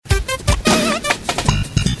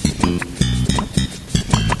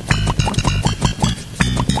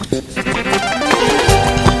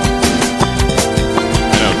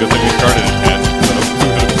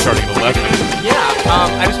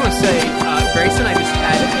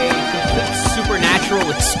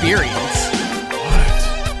experience.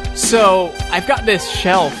 What? So I've got this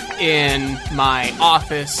shelf in my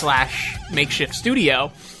office / makeshift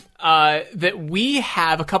studio that we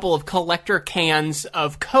have a couple of collector cans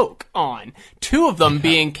of Coke on. 2 of them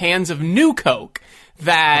being cans of New Coke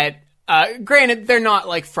that, granted, they're not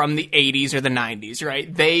like from the 80s or the 90s,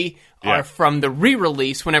 right? They are from the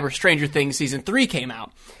re-release whenever Stranger Things Season 3 came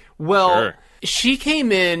out. Well, she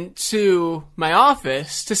came in to my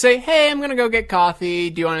office to say, hey, I'm going to go get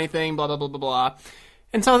coffee. Do you want anything? Blah, blah, blah, blah, blah.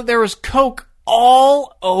 And saw that there was Coke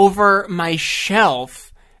all over my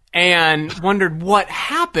shelf and wondered what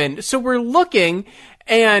happened. So we're looking,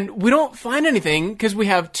 and we don't find anything because we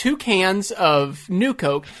have 2 cans of New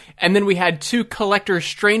Coke, and then we had 2 collector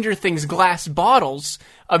Stranger Things glass bottles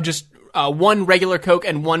of just 1 regular Coke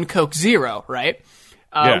and 1 Coke Zero, right?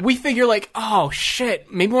 We figure like, oh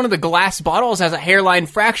shit, maybe one of the glass bottles has a hairline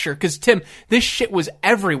fracture, because Tim, this shit was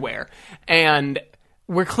everywhere. And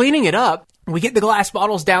we're cleaning it up. We get the glass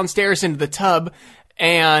bottles downstairs into the tub,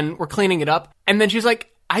 and we're cleaning it up. And then she's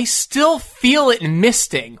like, I still feel it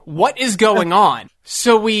misting. What is going on?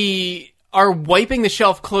 So we are wiping the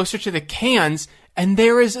shelf closer to the cans, and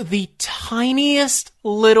there is the tiniest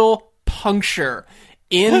little puncture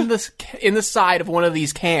in the side of one of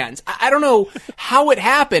these cans. I don't know how it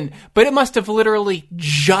happened, but it must have literally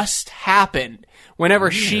just happened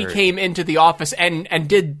whenever she came into the office and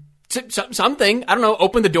did something. I don't know,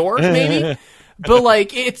 open the door maybe? But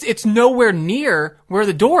like it's nowhere near where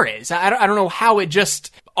the door is. I don't know how it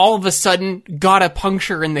just all of a sudden got a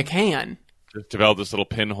puncture in the can. Just developed this little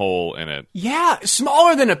pinhole in it. Yeah,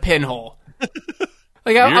 smaller than a pinhole.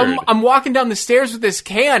 Like I'm walking down the stairs with this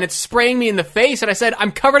can, it's spraying me in the face, and I said,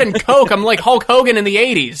 I'm covered in Coke. I'm like Hulk Hogan in the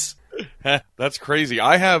 80s. That's crazy.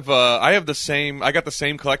 I have the same. I got the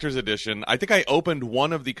same collector's edition. I think I opened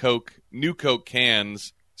one of the New Coke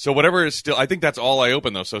cans. So whatever is still, I think that's all I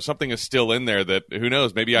opened though. So something is still in there that, who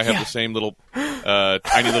knows? Maybe I have the same little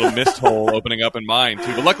tiny little mist hole opening up in mine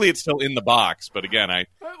too. But luckily, it's still in the box. But again, I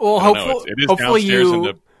don't know. It is downstairs in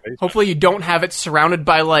the basement. Hopefully you don't have it surrounded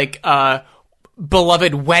by like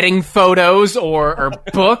beloved wedding photos or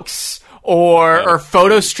books or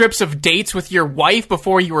photo strips of dates with your wife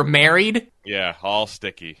before you were married. Yeah, all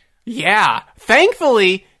sticky. Yeah.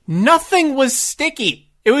 Thankfully, nothing was sticky.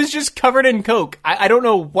 It was just covered in Coke. I don't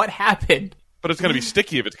know what happened. But it's going to be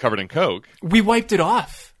sticky if it's covered in Coke. We wiped it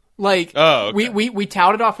off. Like, okay. we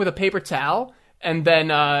toweled it off with a paper towel and then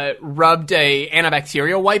rubbed a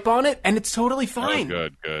antibacterial wipe on it, and it's totally fine. Oh,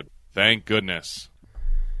 good. Thank goodness.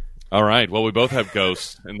 All right. Well, we both have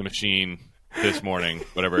ghosts in the machine this morning,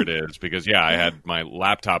 whatever it is, because, I had my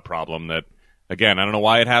laptop problem that, again, I don't know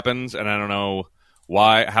why it happens, and I don't know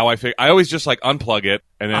how I always just like unplug it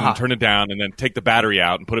and then turn it down and then take the battery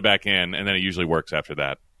out and put it back in, and then it usually works after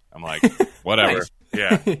that. I'm like, whatever.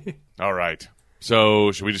 Nice. Yeah. All right.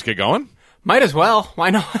 So should we just get going? Might as well.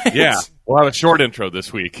 Why not? Yeah. We'll have a short intro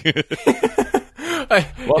this week. It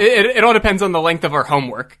all depends on the length of our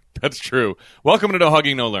homework. That's true. Welcome to No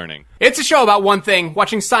Hugging, No Learning. It's a show about one thing,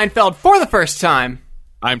 watching Seinfeld for the first time.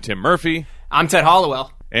 I'm Tim Murphy. I'm Ted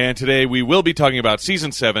Hollowell. And today we will be talking about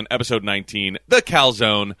Season 7, Episode 19, The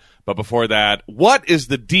Calzone. But before that, what is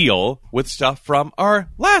the deal with stuff from our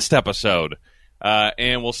last episode?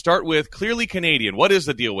 And we'll start with Clearly Canadian. What is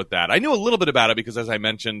the deal with that? I knew a little bit about it because, as I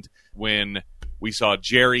mentioned, when we saw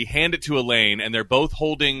Jerry hand it to Elaine, and they're both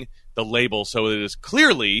holding the label, so it is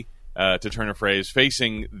clearly, to turn a phrase,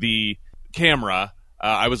 facing the camera.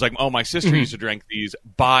 I was like, oh, my sister used to drink these.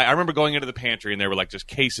 I remember going into the pantry, and there were like just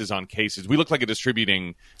cases on cases. We looked like a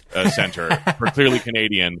distributing center for Clearly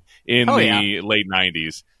Canadian in the late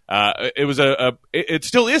 90s. It was it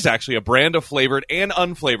still is actually a brand of flavored and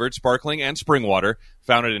unflavored sparkling and spring water,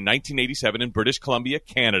 founded in 1987 in British Columbia,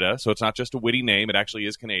 Canada. So it's not just a witty name; it actually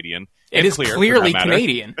is Canadian. It is clearly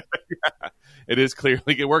Canadian. Yeah, it is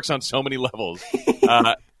clearly. It works on so many levels.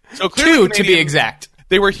 So Two, to be exact.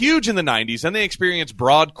 They were huge in the 90s, and they experienced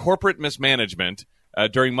broad corporate mismanagement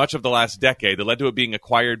during much of the last decade that led to it being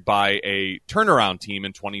acquired by a turnaround team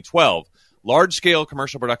in 2012. Large-scale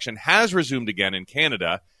commercial production has resumed again in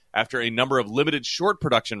Canada after a number of limited short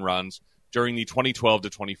production runs during the 2012 to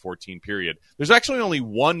 2014 period. There's actually only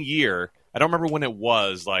 1 year, I don't remember when it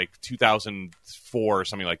was, like 2004 or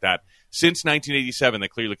something like that, since 1987 that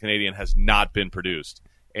Clearly Canadian has not been produced.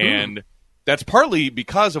 And that's partly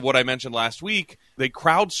because of what I mentioned last week. They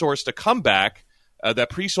crowdsourced a comeback that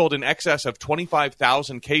pre-sold in excess of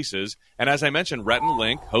 25,000 cases. And as I mentioned, Rhett and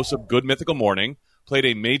Link, hosts of Good Mythical Morning, played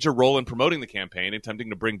a major role in promoting the campaign, attempting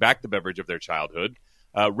to bring back the beverage of their childhood.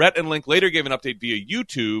 Rhett and Link later gave an update via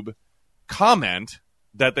YouTube comment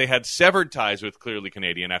that they had severed ties with Clearly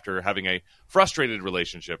Canadian after having a frustrated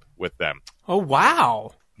relationship with them. Oh,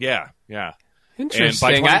 wow. Yeah.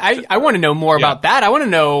 Interesting. I want to know more about that. I want to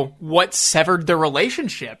know what severed the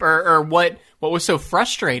relationship or what was so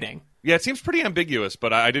frustrating. Yeah, it seems pretty ambiguous,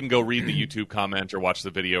 but I didn't go read the YouTube comment or watch the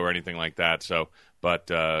video or anything like that. So, but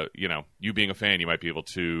you being a fan, you might be able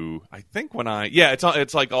to. I think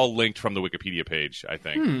it's like all linked from the Wikipedia page. I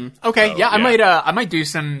think. Okay, so, I might do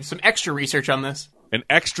some extra research on this. An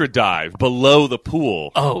extra dive below the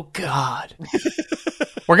pool. Oh God,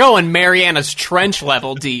 we're going Mariana's Trench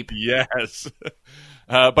level deep. Yes.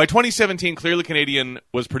 By 2017, Clearly Canadian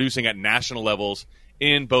was producing at national levels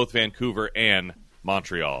in both Vancouver and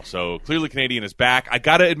Montreal. So Clearly Canadian is back. I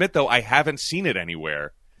gotta admit though, I haven't seen it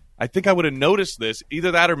anywhere. I think I would have noticed this.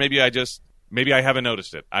 Either that or maybe I haven't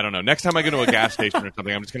noticed it. I don't know. Next time I go to a gas station or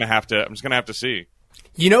something, I'm just gonna have to see.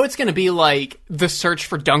 You know, it's going to be like the search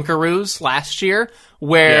for Dunkaroos last year,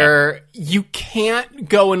 where you can't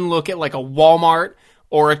go and look at like a Walmart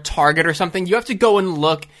or a Target or something. You have to go and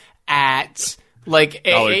look at like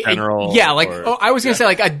Dollar General. I was going to say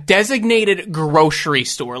like a designated grocery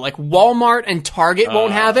store. Like Walmart and Target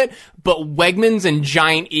won't have it, but Wegmans and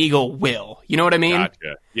Giant Eagle will. You know what I mean?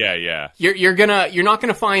 Gotcha. Yeah. You're not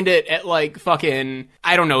gonna find it at like fucking,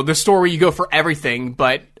 I don't know, the store where you go for everything,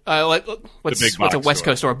 but what's a West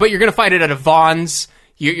Coast store? But you're gonna find it at a Vons.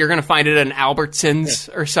 You're gonna find it at an Albertsons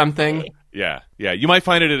or something. Yeah. You might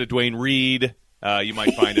find it at a Duane Reade. You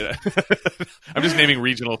might find it. I'm just naming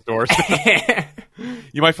regional stores.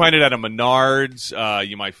 You might find it at a Menards.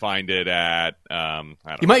 You might find it at.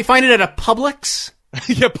 You might find it at a Publix.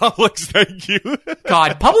 Yeah, Publix. Thank you.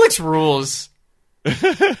 God, Publix rules.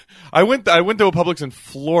 I went to a Publix in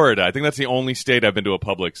Florida. I think that's the only state I've been to a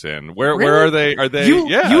Publix in. Where are they? Are they?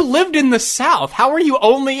 You lived in the South. How are you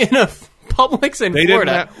only in a Publix in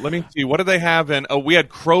Florida? Let me see. What do they have in? Oh, we had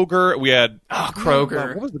Kroger. We had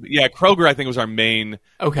Kroger. Kroger. I think was our main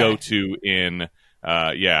go-to in.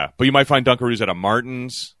 But you might find Dunkaroos at a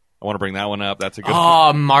Martin's. I want to bring that one up. That's a good.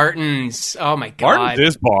 Oh, Martin's! Oh my God, Martin's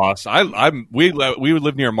is boss. We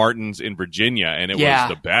live near Martin's in Virginia, and it was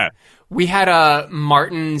the best. We had a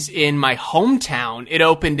Martin's in my hometown. It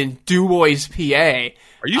opened in DuBois, PA.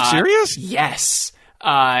 Are you serious? Yes.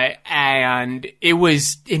 And it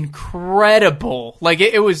was incredible. Like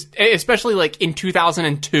it was, especially like in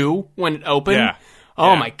 2002 when it opened. Yeah.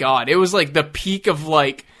 Oh my God. It was like the peak of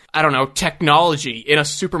like, I don't know, technology in a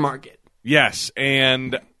supermarket. Yes,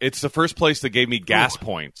 and it's the first place that gave me gas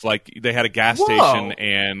points. Like they had a gas station,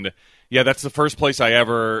 and that's the first place I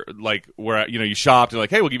ever like where you shopped and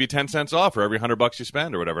like, hey, we'll give you 10 cents off for every $100 you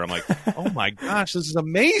spend or whatever. I'm like, oh my gosh, this is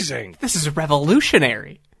amazing. This is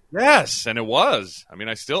revolutionary. Yes, and it was. I mean,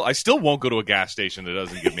 I still won't go to a gas station that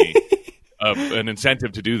doesn't give me an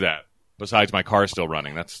incentive to do that. Besides, my car still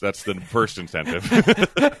running. That's the first incentive.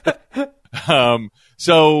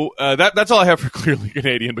 So that's all I have for Clearly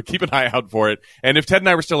Canadian, but keep an eye out for it. And if Ted and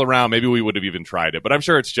I were still around, maybe we would have even tried it. But I'm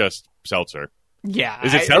sure it's just seltzer. Yeah.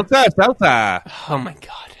 Is it seltzer? Seltzer. Oh my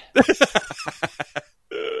God.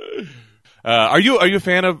 Are you a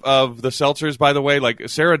fan of the seltzers, by the way? Like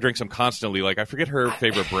Sarah drinks them constantly. Like I forget her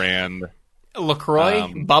favorite brand.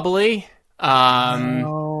 LaCroix, bubbly.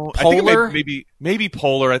 No, Polar. I think maybe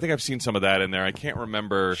Polar. I think I've seen some of that in there. I can't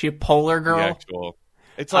remember. She a Polar girl? The actual.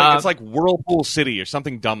 It's like Whirlpool City or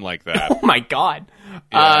something dumb like that. Oh my God. Yeah,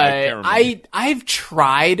 I can't remember. I've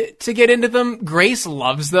tried to get into them. Grace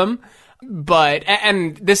loves them, but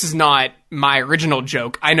and this is not my original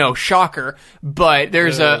joke. I know, shocker, but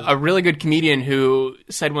there's a really good comedian who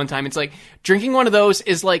said one time, it's like drinking one of those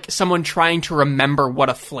is like someone trying to remember what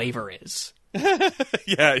a flavor is.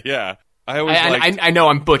 Yeah. I know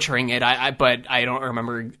I'm butchering it, but I don't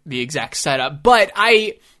remember the exact setup. But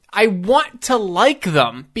I want to like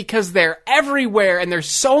them because they're everywhere and there's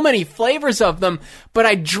so many flavors of them. But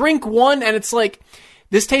I drink one and it's like,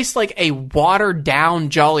 this tastes like a watered down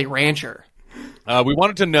Jolly Rancher. We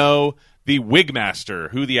wanted to know the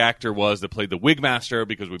Wigmaster, who the actor was that played the Wigmaster,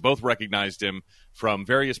 because we both recognized him from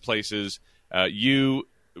various places. You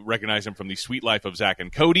recognize him from The Sweet Life of Zack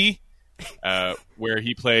and Cody, where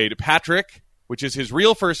he played Patrick, which is his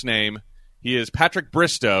real first name. He is Patrick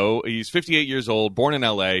Bristow. He's 58 years old, born in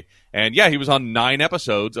L.A., and he was on 9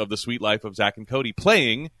 episodes of The Sweet Life of Zack and Cody,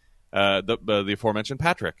 playing the aforementioned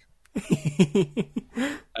Patrick.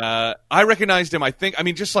 I recognized him,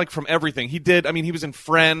 just like from everything he did. I mean, he was in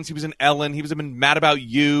Friends, he was in Ellen, he was in Mad About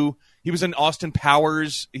You, he was in Austin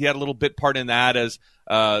Powers. He had a little bit part in that as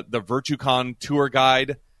the VirtueCon tour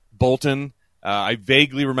guide, Bolton. I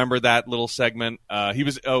vaguely remember that little segment. He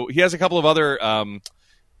has a couple of other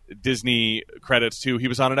Disney credits too. He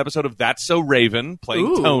was on an episode of That's So Raven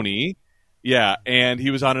playing Tony. Yeah, and he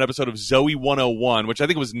was on an episode of Zoe 101, which I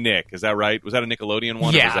think was Nick. Is that right? Was that a Nickelodeon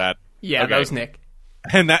one? Yeah, or was that... yeah, okay. That was Nick.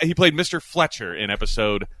 And that he played Mr. Fletcher in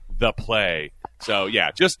episode The Play. So yeah,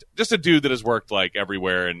 just a dude that has worked like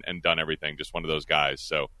everywhere and done everything. Just one of those guys.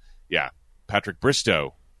 So yeah, Patrick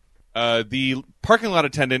Bristow. The parking lot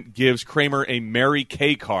attendant gives Kramer a Mary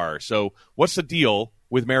Kay car. So what's the deal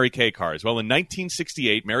with Mary Kay cars? Well, in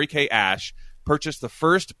 1968, Mary Kay Ash purchased the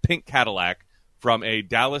first pink Cadillac from a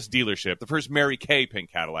Dallas dealership. The first Mary Kay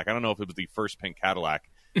pink Cadillac. I don't know if it was the first pink Cadillac.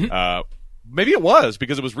 Maybe it was,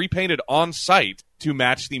 because it was repainted on site to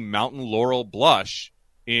match the Mountain Laurel blush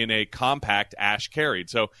in a compact Ash carried.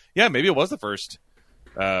 So, yeah, maybe it was the first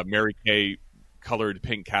Mary Kay colored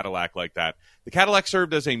pink Cadillac like that. The Cadillac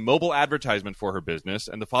served as a mobile advertisement for her business,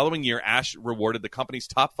 and the following year, Ash rewarded the company's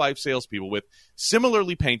top 5 salespeople with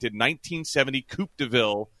similarly painted 1970 Coupe de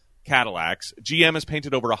Ville Cadillacs. GM has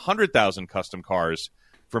painted over 100,000 custom cars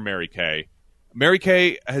for Mary Kay. Mary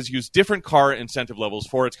Kay has used different car incentive levels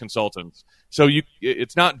for its consultants. So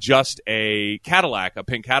it's not just a Cadillac, a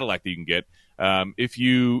pink Cadillac that you can get. If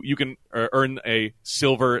you can earn a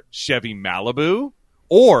silver Chevy Malibu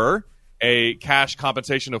or a cash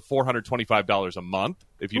compensation of $425 a month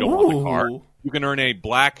if you don't want the car. You can earn a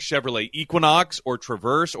black Chevrolet Equinox or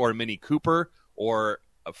Traverse or a Mini Cooper or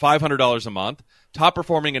 $500 a month. Top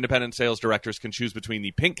performing independent sales directors can choose between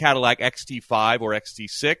the pink Cadillac XT5 or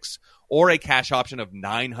XT6 or a cash option of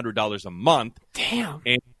 $900 a month. Damn.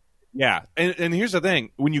 And here's the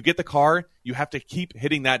thing. When you get the car, you have to keep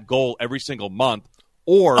hitting that goal every single month,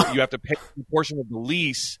 or you have to pay a portion of the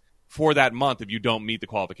lease for that month if you don't meet the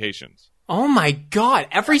qualifications. Oh, my God.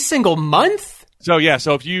 Every single month? So, yeah.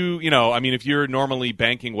 So if if you're normally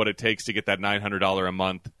banking what it takes to get that $900 a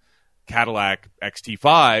month Cadillac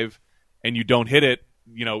XT5 and you don't hit it,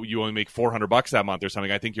 you only make $400 that month or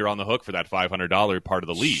something, I think you're on the hook for that $500 part of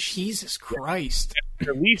the lease. Jesus Christ.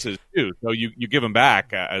 They're leases too, so you give them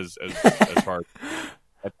back as far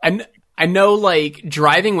as... And I know, like,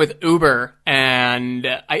 driving with Uber and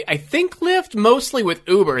I think Lyft, mostly with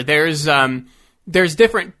Uber, there's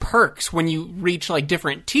different perks when you reach, like,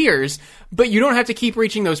 different tiers, but you don't have to keep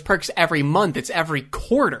reaching those perks every month. It's every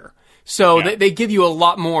quarter. So they give you a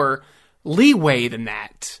lot more leeway than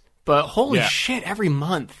that. But holy shit, every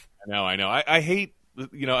month. I know. I hate,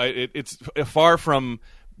 it's far from,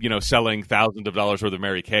 selling thousands of dollars worth of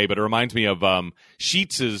Mary Kay, but it reminds me of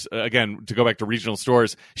Sheetz' again, to go back to regional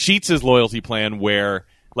stores, Sheetz' loyalty plan where,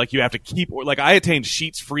 like, you have to keep, like, I attained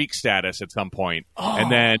Sheetz Freak status at some point,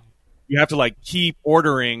 and then you have to, like, keep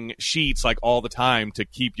ordering Sheetz, like, all the time to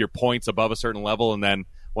keep your points above a certain level, and then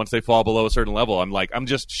once they fall below a certain level, I'm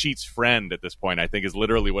just Sheetz' friend at this point, I think is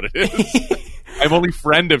literally what it is. I'm only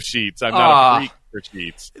friend of Sheetz. I'm not a freak for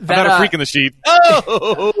Sheetz. I'm not a freak in the sheet.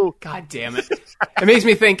 Oh! God damn it. It makes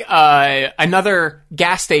me think another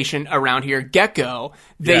gas station around here, Gecko,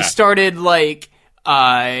 they started, like,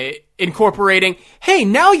 incorporating, hey,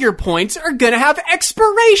 now your points are gonna have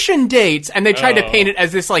expiration dates, and they tried to paint it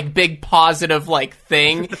as this, like, big positive, like,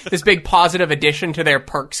 thing, this big positive addition to their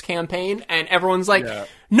perks campaign, and everyone's like,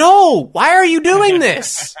 no, why are you doing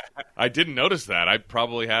this? I didn't notice that. I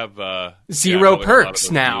probably have zero perks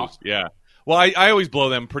now. Views. Yeah. Well, I always blow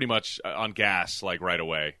them pretty much on gas, like, right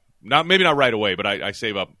away. Maybe not right away, but I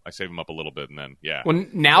save them up a little bit, and then Well,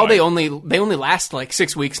 now they only last like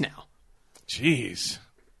 6 weeks now. Jeez.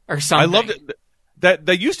 Or something. I loved it.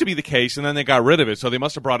 That used to be the case, and then they got rid of it, so they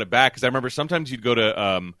must have brought it back. Because I remember sometimes you'd go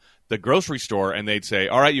to the grocery store, and they'd say,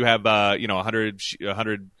 "All right, you have 100,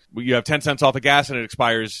 you have 10 cents off of gas, and it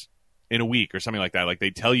expires in a week," or something like that. Like,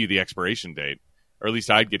 they tell you the expiration date, or at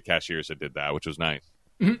least I'd get cashiers that did that, which was nice.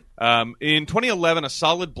 Mm-hmm. In 2011, a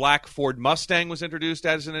solid black Ford Mustang was introduced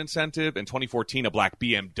as an incentive. In 2014, a black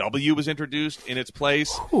BMW was introduced in its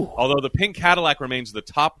place. Ooh. Although the pink Cadillac remains the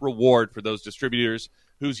top reward for those distributors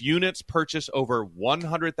whose units purchase over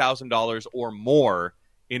 $100,000 or more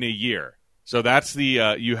in a year. So that's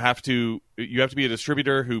the you have to be a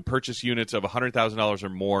distributor who purchase units of $100,000 or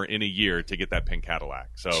more in a year to get that pink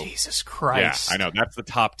Cadillac. So Jesus Christ. Yeah, I know, that's the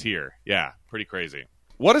top tier. Yeah, pretty crazy.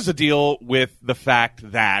 What is the deal with the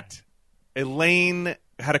fact that Elaine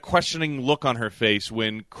had a questioning look on her face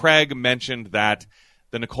when Craig mentioned that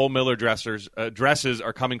the Nicole Miller dresses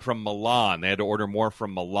are coming from Milan? They had to order more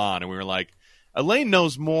from Milan, and we were like, Elaine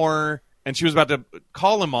knows more, and she was about to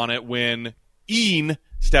call him on it when Ian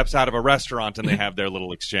steps out of a restaurant and they have their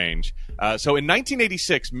little exchange. So in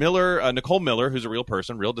 1986, Nicole Miller, who's a real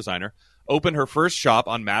person, real designer, opened her first shop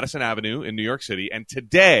on Madison Avenue in New York City. And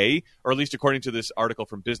today, or at least according to this article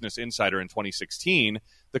from Business Insider in 2016,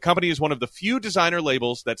 the company is one of the few designer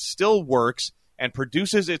labels that still works and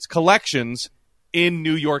produces its collections in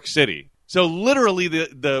New York City. So literally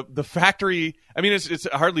the factory, I mean, it's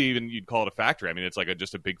hardly even you'd call it a factory. I mean, it's like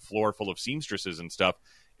just a big floor full of seamstresses and stuff.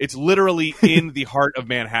 It's literally in the heart of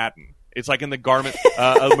Manhattan. It's like in the garment.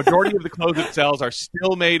 A majority of the clothes it sells are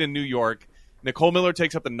still made in New York. Nicole Miller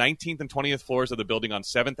takes up the 19th and 20th floors of the building on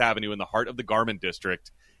 7th Avenue in the heart of the garment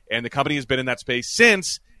district. And the company has been in that space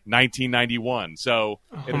since 1991. So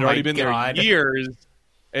it had already been there years.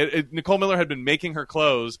 Nicole Miller had been making her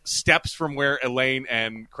clothes steps from where Elaine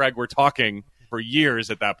and Craig were talking for years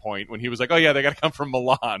at that point when he was like, oh, yeah, they got to come from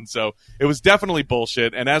Milan. So it was definitely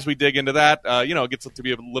bullshit. And as we dig into that, it gets to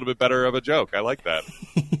be a little bit better of a joke. I like that.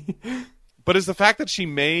 But is the fact that she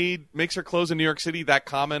makes her clothes in New York City that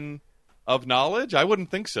common of knowledge? I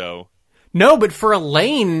wouldn't think so. No, but for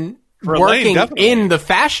Elaine... working in the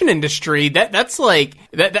fashion industry, that's like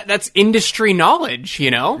that's industry knowledge, you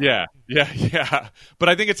know? Yeah. But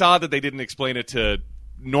I think it's odd that they didn't explain it to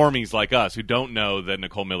normies like us who don't know that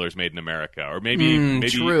Nicole Miller's made in America, or maybe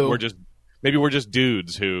true. we're just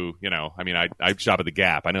dudes who, I mean, I shop at the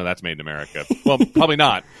Gap. I know that's made in America. Well, probably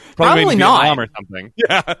not. Probably made in Vietnam or something.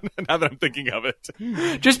 Yeah. Now that I'm thinking of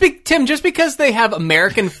it, just because they have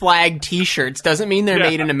American flag T-shirts doesn't mean they're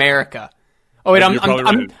made in America. Oh wait,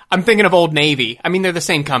 I'm thinking of Old Navy. I mean, they're the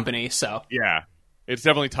same company, so yeah, it's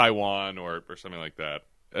definitely Taiwan or something like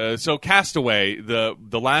that. So Castaway, the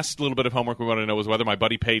last little bit of homework we want to know was whether my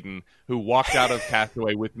buddy Peyton, who walked out of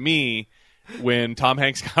Castaway with me when Tom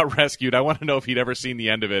Hanks got rescued, I want to know if he'd ever seen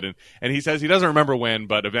the end of it, and he says he doesn't remember when,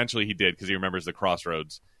 but eventually he did because he remembers the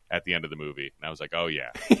crossroads at the end of the movie. And I was like, oh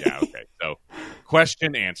yeah, okay. So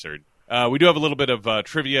question answered. We do have a little bit of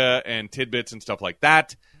trivia and tidbits and stuff like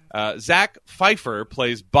that. Zach Pfeiffer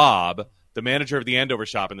plays Bob, the manager of the Andover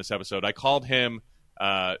shop in this episode. I called him,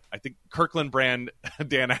 I think, Kirkland brand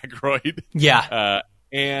Dan Aykroyd. Yeah.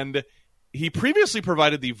 And he previously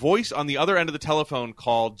provided the voice on the other end of the telephone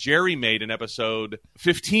call Jerry made in episode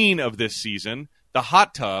 15 of this season, the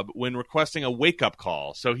hot tub, when requesting a wake-up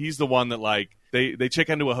call. So he's the one that, like, they check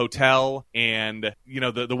into a hotel, and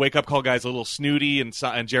the wake up call guy's a little snooty, and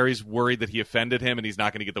Jerry's worried that he offended him, and he's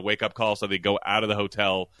not going to get the wake up call. So they go out of the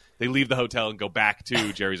hotel, they leave the hotel, and go back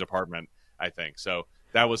to Jerry's apartment. I think so.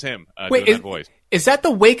 That was him. Doing that voice. Is that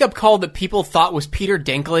the wake up call that people thought was Peter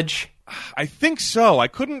Dinklage? I think so. I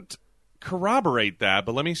couldn't corroborate that,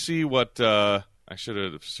 but let me see what. I should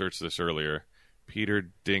have searched this earlier. Peter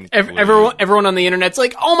Dinklage. Everyone on the internet's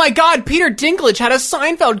like, oh my god, Peter Dinklage had a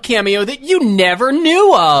Seinfeld cameo that you never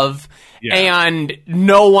knew of. Yeah. And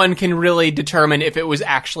no one can really determine if it was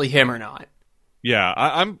actually him or not. Yeah,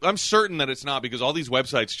 I'm certain that it's not, because all these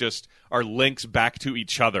websites just are links back to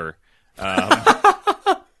each other.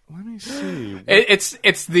 Let me see.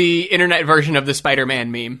 It's the internet version of the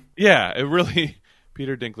Spider-Man meme. Yeah, it really...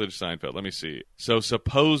 Peter Dinklage Seinfeld. Let me see. So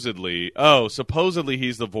supposedly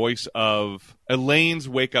he's the voice of Elaine's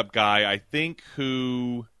wake-up guy, I think,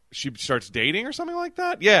 who she starts dating or something like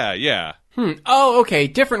that? Yeah. Oh, okay.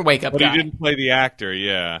 Different wake-up guy. But he didn't play the actor,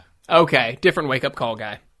 yeah. Okay. Different wake-up call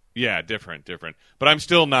guy. Yeah, different. But I'm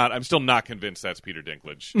still not convinced that's Peter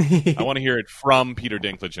Dinklage. I want to hear it from Peter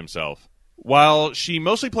Dinklage himself. While she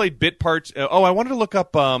mostly played bit parts... I wanted to look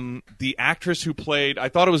up the actress who played... I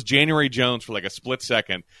thought it was January Jones for like a split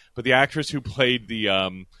second, but the actress who played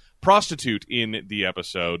the prostitute in the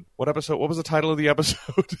episode... What episode? What was the title of the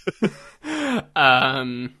episode?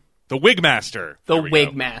 The Wigmaster. The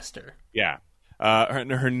Wigmaster. Yeah.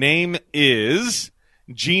 Her name is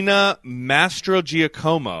Gina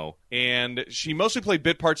Mastrogiacomo, and she mostly played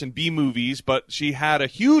bit parts in B-movies, but she had a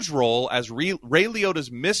huge role as Ray Liotta's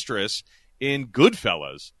mistress in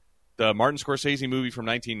Goodfellas, the Martin Scorsese movie from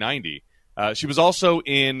 1990. She was also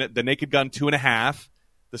in The Naked Gun 2.5,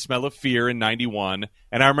 The Smell of Fear in 91.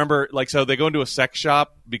 And I remember, so they go into a sex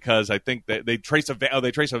shop because I think that they trace a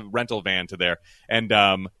rental van to there. And,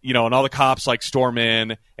 and all the cops, storm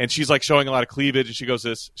in, and she's, showing a lot of cleavage, and she goes,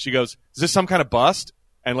 is this some kind of bust?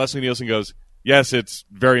 And Leslie Nielsen goes, yes, it's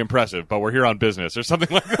very impressive, but we're here on business, or something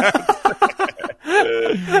like that.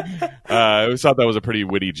 I always thought that was a pretty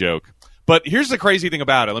witty joke. But here's the crazy thing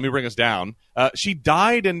about it. Let me bring us down. She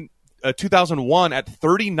died in 2001 at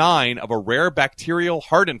 39 of a rare bacterial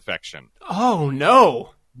heart infection. Oh,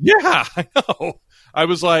 no. Yeah, I know. I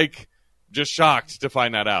was just shocked to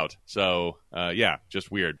find that out. So,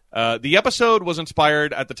 just weird. The episode was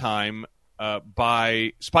inspired at the time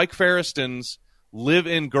by Spike Feresten's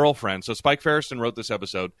live-in girlfriend. So Spike Feresten wrote this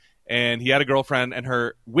episode, and he had a girlfriend, and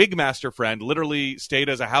her Wigmaster friend literally stayed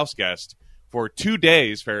as a house guest for 2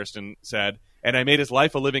 days, Feresten said, and I made his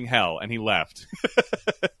life a living hell, and he left.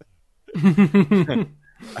 I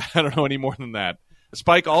don't know any more than that.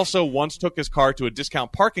 Spike also once took his car to a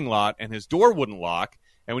discount parking lot, and his door wouldn't lock,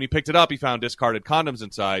 and when he picked it up, he found discarded condoms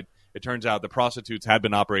inside. It turns out the prostitutes had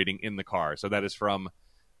been operating in the car. So that is from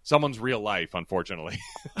someone's real life, unfortunately.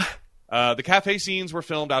 The cafe scenes were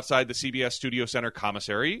filmed outside the CBS Studio Center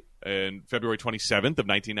commissary on February 27th of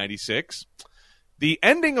 1996. The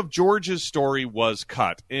ending of George's story was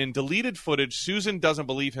cut. In deleted footage, Susan doesn't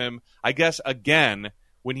believe him, I guess again,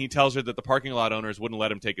 when he tells her that the parking lot owners wouldn't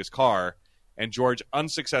let him take his car, and George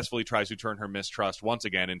unsuccessfully tries to turn her mistrust once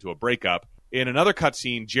again into a breakup. In another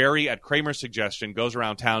cutscene, Jerry, at Kramer's suggestion, goes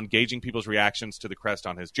around town gauging people's reactions to the crest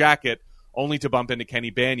on his jacket, only to bump into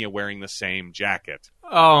Kenny Bania wearing the same jacket.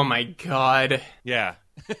 Oh my god. Yeah.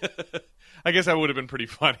 I guess that would have been pretty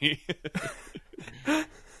funny.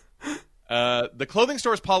 The clothing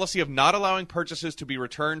store's policy of not allowing purchases to be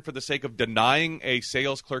returned for the sake of denying a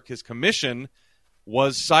sales clerk his commission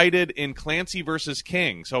was cited in Clancy versus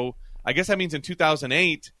King. So I guess that means in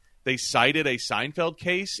 2008, they cited a Seinfeld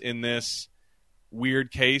case in this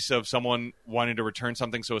weird case of someone wanting to return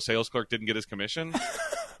something so a sales clerk didn't get his commission.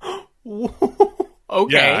 Okay.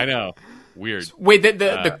 Yeah, I know. Weird. Wait,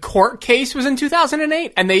 the court case was in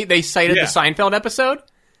 2008, and they cited the Seinfeld episode?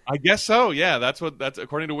 I guess so. Yeah, that's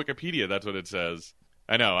according to Wikipedia. That's what it says.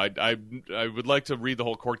 I know. I would like to read the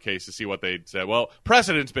whole court case to see what they said. Well,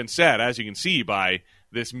 precedent's been set, as you can see, by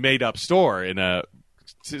this made-up store in a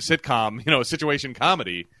sitcom, a situation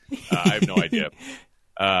comedy. I have no idea.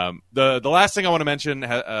 The last thing I want to mention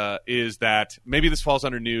is that maybe this falls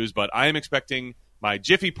under news, but I am expecting my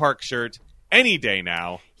Jiffy Park shirt any day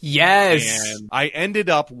now. Yes. And I ended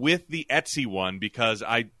up with the Etsy one because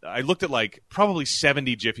I looked at like probably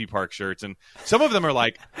 70 Jiffy Park shirts, and some of them are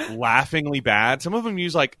like laughingly bad. Some of them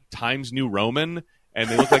use like Times New Roman, and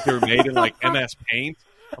they look like they were made in like MS Paint.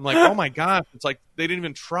 I'm like, oh my God, it's like they didn't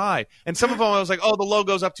even try. And some of them I was like, oh, the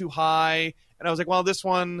logo's up too high. And I was like, well, this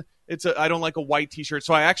one, I don't like a white t-shirt.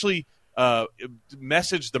 So I actually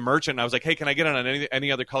messaged the merchant, and I was like, hey, can I get it on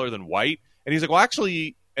any other color than white? And he's like, well,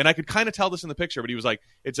 actually, and I could kind of tell this in the picture, but he was like,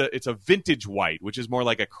 it's a vintage white, which is more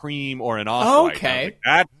like a cream or an off-white. Okay. Like,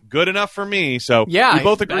 that's good enough for me. So yeah, we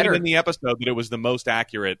both agreed in the episode that it was the most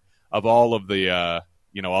accurate of all of the,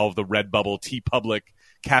 all of the Redbubble, TeePublic,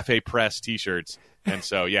 Cafe Press t-shirts. And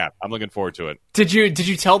so, yeah, I'm looking forward to it. Did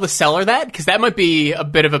you tell the seller that? Because that might be a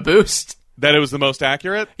bit of a boost. That it was the most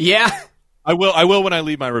accurate? Yeah. I will when I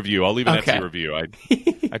leave my review. I'll leave an Etsy review. I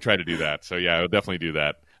try to do that. So yeah, I would definitely do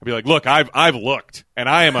that. I'll be like, look, I've looked, and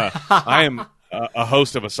I am a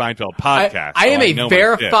host of a Seinfeld podcast. I am a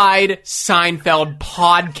verified Seinfeld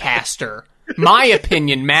podcaster. My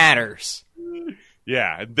opinion matters.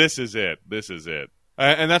 Yeah, this is it.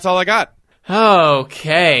 And that's all I got.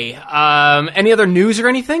 Okay. Any other news or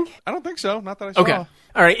anything? I don't think so. Not that I saw. Okay.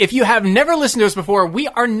 All right. If you have never listened to us before, we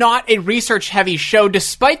are not a research-heavy show,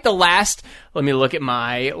 despite the last, let me look at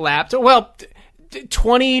my laptop,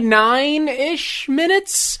 29-ish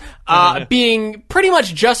minutes, being pretty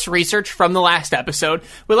much just research from the last episode.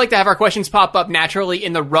 We like to have our questions pop up naturally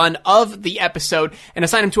in the run of the episode and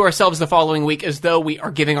assign them to ourselves the following week as though we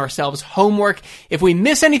are giving ourselves homework. If we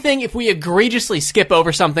miss anything, if we egregiously skip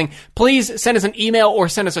over something, please send us an email or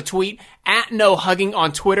send us a tweet at NoHugging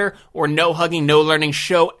on Twitter or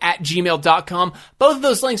NoHuggingNoLearningShow@gmail.com. Both of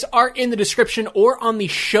those links are in the description or on the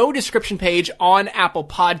show description page on Apple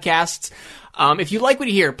Podcasts. If you like what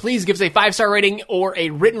you hear, please give us a 5-star rating or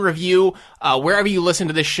a written review wherever you listen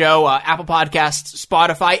to this show, Apple Podcasts,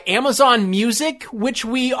 Spotify, Amazon Music, which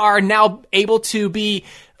we are now able to be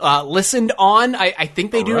listened on. I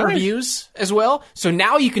think they do reviews as well. So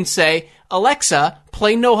now you can say, Alexa,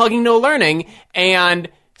 play No Hugging, No Learning, and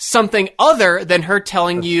something other than her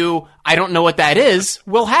telling you, I don't know what that is,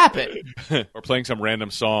 will happen. Or playing some random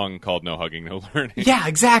song called No Hugging, No Learning. Yeah,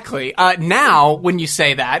 exactly. Now, when you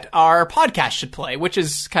say that, our podcast should play, which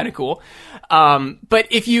is kind of cool. But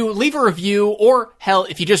if you leave a review, or hell,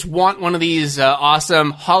 if you just want one of these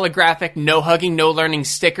awesome holographic No Hugging, No Learning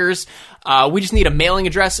stickers, we just need a mailing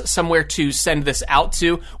address somewhere to send this out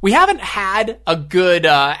to. We haven't had a good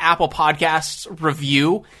Apple Podcasts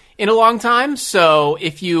review in a long time, so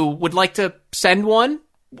if you would like to send one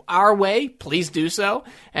our way, please do so,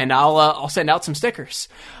 and I'll send out some stickers.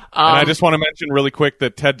 And I just want to mention really quick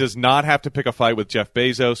that Ted does not have to pick a fight with Jeff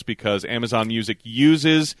Bezos because Amazon Music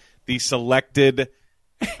uses the selected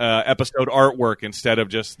episode artwork instead of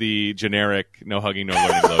just the generic no hugging, no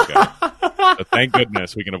learning logo. So thank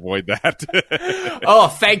goodness we can avoid that. Oh,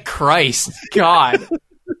 thank Christ. God.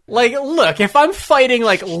 Like, look, if I'm fighting,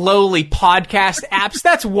 like, lowly podcast apps,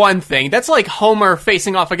 that's one thing. That's like Homer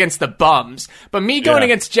facing off against the bums. But me going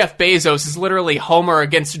against Jeff Bezos is literally Homer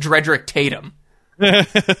against Dredrick Tatum.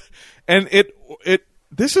 And it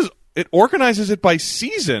organizes it by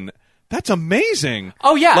season. That's amazing.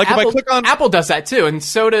 Oh, yeah. Like, Apple, if I click on... Apple does that, too, and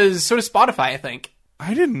so does Spotify, I think.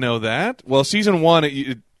 I didn't know that. Well, season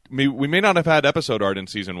 1... we may not have had episode art in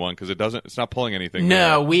season 1 because it's not pulling anything.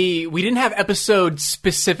 No, there. we didn't have episode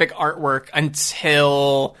specific artwork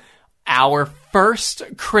until our first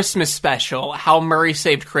Christmas special, How Murray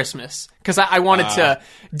Saved Christmas, because I wanted to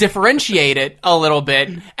differentiate it a little bit,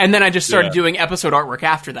 and then I just started doing episode artwork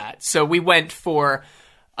after that. So we went for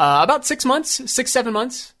about 7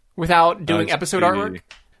 months without doing episode artwork.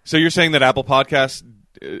 So you're saying that Apple Podcasts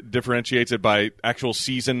differentiates it by actual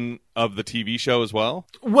season of the TV show as well?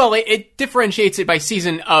 Well, it differentiates it by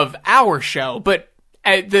season of our show, but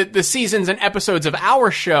the seasons and episodes of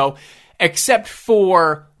our show, except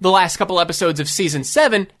for the last couple episodes of season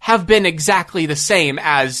 7, have been exactly the same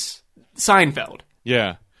as Seinfeld.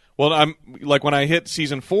 Yeah. Well, I'm like, when I hit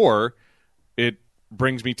season 4, it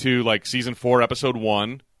brings me to like season 4, episode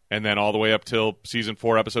 1, and then all the way up till season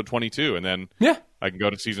 4, episode 22, and then I can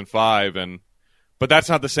go to season 5 But that's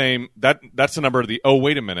not the same. That's the number of the... Oh,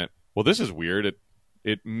 wait a minute. Well, this is weird.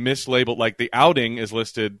 It mislabeled... Like, the outing is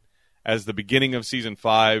listed as the beginning of season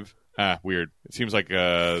 5. Weird. It seems like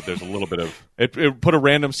there's a little bit of... It put a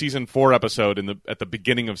random season 4 episode at the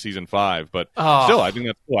beginning of season 5. But still, I think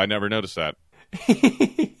that's cool. I never noticed that.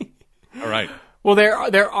 All right. Well,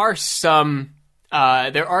 there are some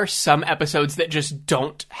episodes that just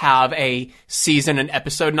don't have a season and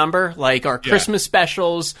episode number, like our Christmas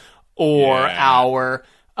specials... or our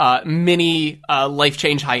mini Life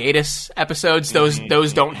Change hiatus episodes.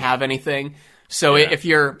 Those don't have anything. So if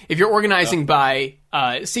you're organizing by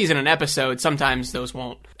season and episode, sometimes those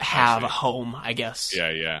won't have a home, I guess.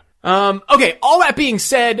 Yeah. Okay, all that being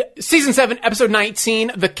said, season 7, episode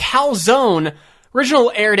 19, The Calzone.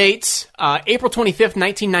 Original air dates, April 25th,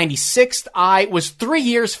 1996. I was 3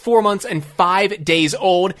 years, 4 months, and 5 days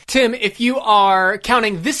old. Tim, if you are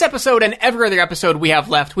counting this episode and every other episode we have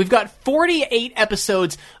left, we've got 48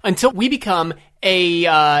 episodes until we become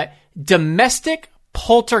a domestic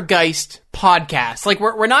poltergeist podcast. Like,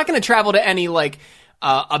 we're not going to travel to any, like,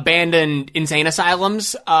 abandoned insane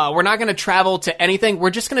asylums. We're not going to travel to anything. We're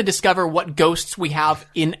just going to discover what ghosts we have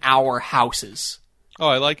in our houses. Oh,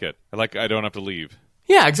 I like it. I don't have to leave.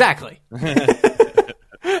 Yeah, exactly.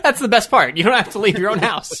 That's the best part. You don't have to leave your own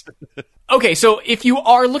house. Okay, so if you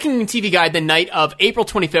are looking in TV Guide the night of April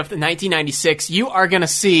 25th, 1996, you are going to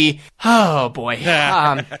see... Oh, boy.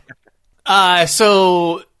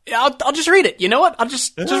 So I'll just read it. You know what? I'll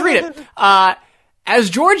just read it.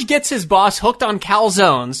 As George gets his boss hooked on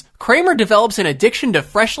calzones, Kramer develops an addiction to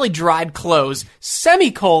freshly dried clothes,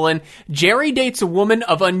 Jerry dates a woman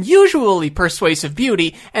of unusually persuasive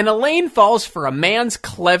beauty, and Elaine falls for a man's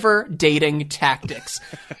clever dating tactics.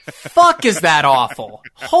 Fuck, is that awful.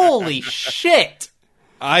 Holy shit.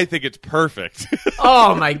 I think it's perfect.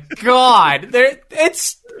 Oh my god.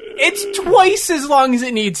 It's twice as long as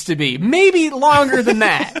it needs to be. Maybe longer than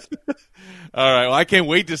that. All right. Well, I can't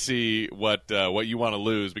wait to see what you want to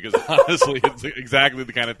lose, because honestly, it's exactly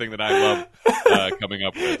the kind of thing that I love coming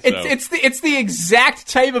up with. So. It's the exact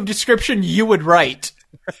type of description you would write.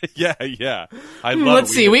 Yeah. I love.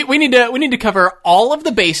 Let's see. We need to cover all of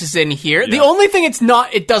the bases in here. Yeah. The only thing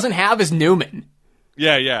it doesn't have is Newman.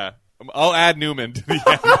 Yeah. I'll add Newman to the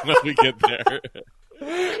end when we get there.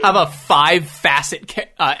 Have a 5-facet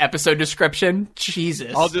episode description.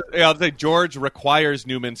 Jesus. I'll say George requires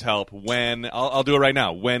Newman's help when I'll do it right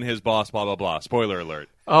now. When his boss, blah blah blah. Spoiler alert.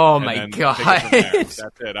 Oh my god. That's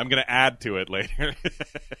it. I'm going to add to it later.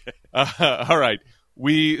 All right.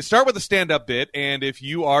 We start with a stand-up bit, and if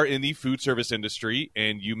you are in the food service industry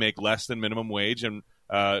and you make less than minimum wage and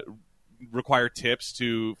require tips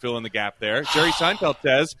to fill in the gap there, Jerry Seinfeld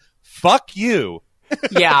says, "Fuck you."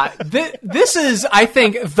 Yeah, this is, I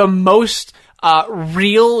think, the most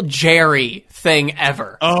real Jerry thing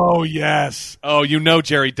ever. Oh, yes. Oh,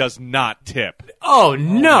 Jerry does not tip. Oh,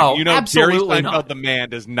 no, Jerry absolutely Seinfeld, not. The man,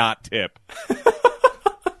 does not tip.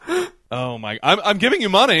 Oh, my. I'm giving you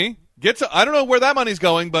money. I don't know where that money's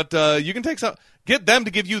going, but you can take some. Get them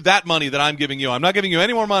to give you that money that I'm giving you. I'm not giving you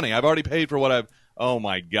any more money. I've already paid for what I've... Oh,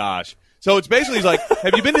 my gosh. So it's basically like,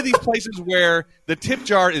 have you been to these places where the tip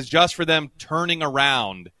jar is just for them turning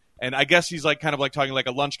around? And I guess he's like kind of like talking like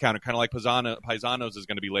a lunch counter, kind of like Paisanos is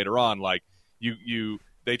going to be later on. Like you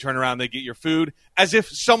they turn around, they get your food, as if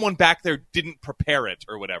someone back there didn't prepare it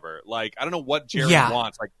or whatever. Like, I don't know what Jerry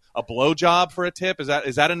wants. Like, a blowjob for a tip? Is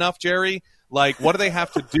that enough, Jerry? Like, what do they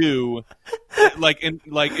have to do?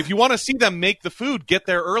 If you want to see them make the food, get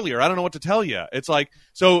there earlier. I don't know what to tell you. It's like,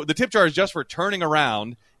 so the tip jar is just for turning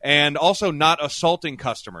around and also not assaulting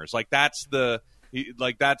customers. Like, that's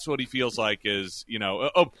what he feels like is,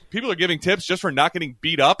 people are giving tips just for not getting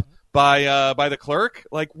beat up by the clerk.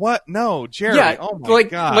 Like, what? No, Jerry. Yeah, oh my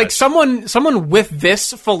God. Like someone with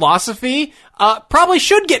this philosophy probably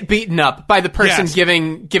should get beaten up by the person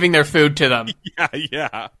giving their food to them.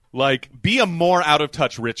 Yeah. Like, be a more out of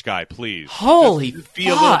touch rich guy, please. Holy Just be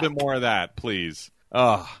a little bit more of that, please.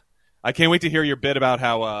 I can't wait to hear your bit about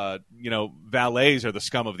how valets are the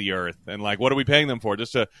scum of the earth, and like, what are we paying them for?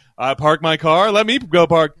 Just to park my car? Let me go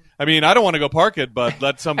park. I mean, I don't want to go park it, but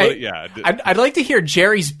let somebody. I'd like to hear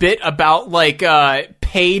Jerry's bit about like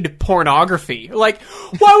paid pornography. Like,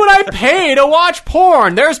 why would I pay to watch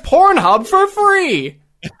porn? There's Pornhub for free.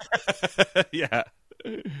 Yeah.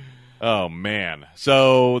 Oh man.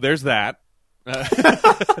 So there's that.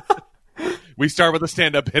 We start with a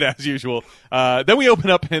stand-up bit as usual. Then we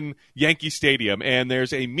open up in Yankee Stadium, and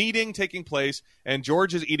there's a meeting taking place, and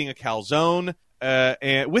George is eating a calzone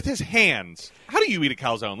and with his hands. How do you eat a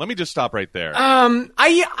calzone? Let me just stop right there.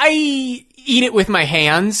 I eat it with my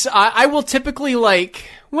hands. I will typically it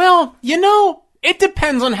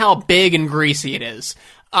depends on how big and greasy it is.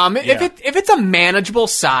 If it's a manageable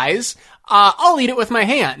size, I'll eat it with my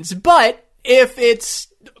hands. But if it's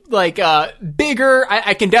like bigger,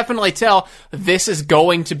 I can definitely tell this is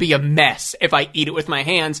going to be a mess if I eat it with my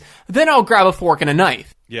hands. Then I'll grab a fork and a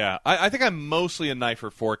knife. Yeah, I think I'm mostly a knife or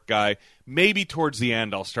fork guy. Maybe towards the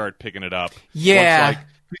end I'll start picking it up. Yeah.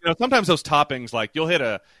 Sometimes those toppings, like you'll hit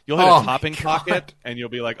a topping pocket, and you'll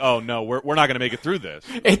be like, "Oh no, we're not going to make it through this."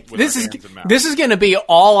 This is going to be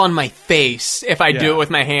all on my face if I do it with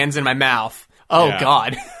my hands in my mouth. Oh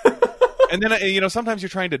God. And then, sometimes you're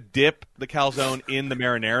trying to dip the calzone in the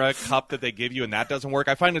marinara cup that they give you, and that doesn't work.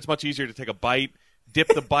 I find it's much easier to take a bite, dip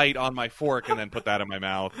the bite on my fork, and then put that in my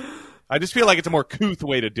mouth. I just feel like it's a more couth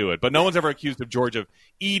way to do it. But no one's ever accused of George of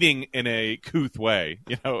eating in a couth way,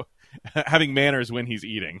 having manners when he's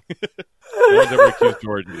eating. No one's ever accused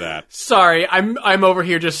George of that. Sorry, I'm over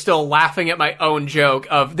here just still laughing at my own joke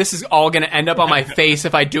of this is all going to end up on my face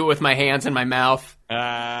if I do it with my hands in my mouth. Son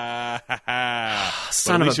of a bitch.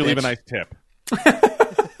 At least you leave a nice tip.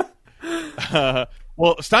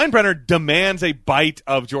 Well, Steinbrenner demands a bite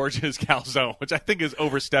of George's calzone, which I think is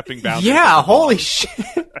overstepping boundaries. Yeah, holy shit.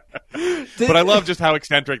 But I love just how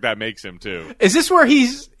eccentric that makes him, too. Is this where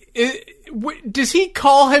does he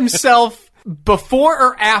call himself, before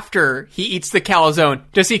or after he eats the calzone,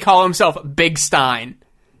 does he call himself Big Stein?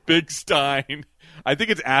 Big Stein. I think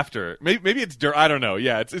it's after. Maybe it's I don't know.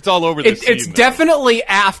 Yeah, it's all over the scene. It's definitely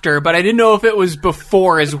after, but I didn't know if it was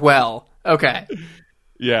before as well. Okay.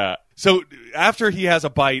 Yeah. So after he has a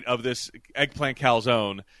bite of this eggplant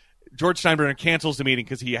calzone, George Steinbrenner cancels the meeting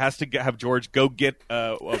because he has to have George go get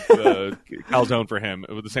a calzone for him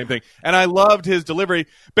with the same thing. And I loved his delivery.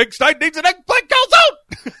 Big Stein needs an eggplant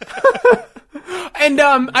calzone! And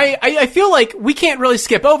I feel like we can't really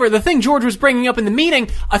skip over the thing George was bringing up in the meeting.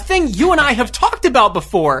 A thing you and I have talked about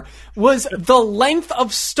before was the length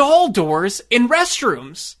of stall doors in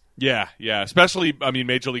restrooms. Yeah. Especially,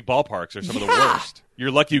 Major League ballparks are some of the worst.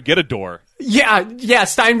 You're lucky you get a door. Yeah.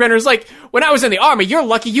 Steinbrenner's like, when I was in the Army, you're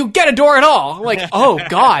lucky you get a door at all. Like, oh,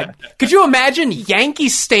 God. Could you imagine Yankee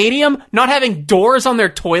Stadium not having doors on their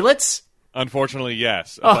toilets? Unfortunately,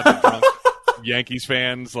 yes. A bunch of drunk Yankees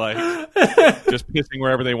fans, just pissing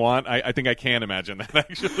wherever they want. I think I can imagine that,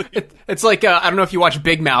 actually. It's like, I don't know if you watch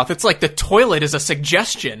Big Mouth. It's like the toilet is a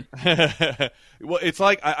suggestion. Well, it's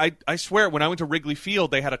like, I swear, when I went to Wrigley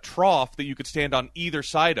Field, they had a trough that you could stand on either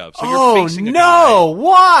side of. So you're facing a guy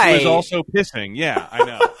why? who is also pissing. Yeah, I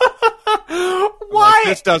know. Why?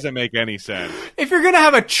 This doesn't make any sense. If you're going to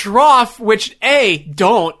have a trough, which A,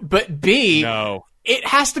 don't, but B... No. It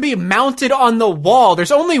has to be mounted on the wall.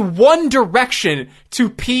 There's only one direction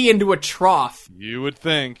to pee into a trough. You would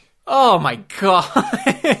think. Oh, my God.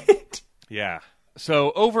 Yeah.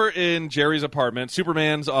 So over in Jerry's apartment,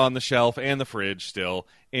 Superman's on the shelf and the fridge still,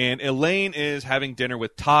 and Elaine is having dinner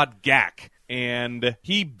with Todd Gack, and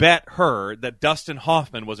he bet her that Dustin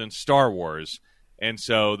Hoffman was in Star Wars, and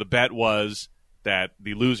so the bet was that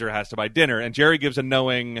the loser has to buy dinner, and Jerry gives a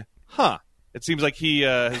knowing, huh. it seems like he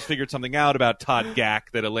has figured something out about Todd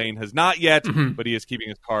Gack that Elaine has not yet, but he is keeping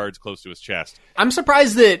his cards close to his chest. I'm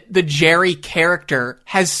surprised that the Jerry character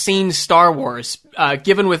has seen Star Wars,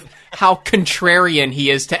 given with how contrarian he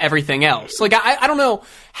is to everything else. Like, I don't know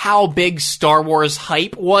how big Star Wars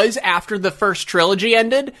hype was after the first trilogy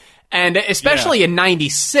ended, and especially in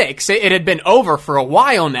 96, it had been over for a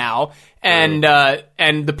while now, and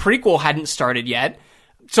the prequel hadn't started yet.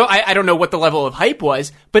 So I don't know what the level of hype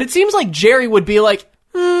was, but it seems like Jerry would be like,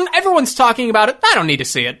 everyone's talking about it, I don't need to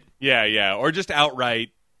see it. Yeah, or just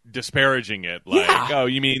outright disparaging it. Like, oh,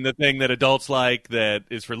 you mean the thing that adults like that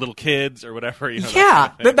is for little kids or whatever? You know,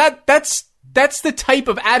 yeah, that's the type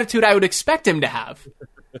of attitude I would expect him to have.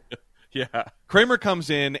 Yeah. Kramer comes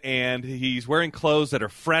in, and he's wearing clothes that are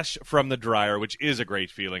fresh from the dryer, which is a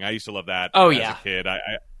great feeling. I used to love that as a kid. I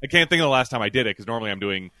can't think of the last time I did it, because normally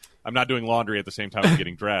I'm not doing laundry at the same time I'm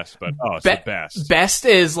getting dressed, but it's the best. Best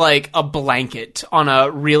is like a blanket on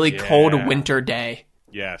a really cold winter day.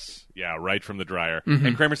 Yes. Yeah, right from the dryer.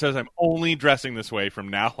 And Kramer says, I'm only dressing this way from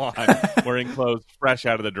now on, wearing clothes fresh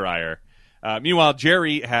out of the dryer. Meanwhile,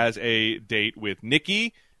 Jerry has a date with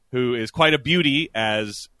Nikki, who is quite a beauty,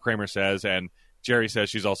 as Kramer says, and Jerry says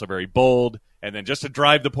she's also very bold. And then just to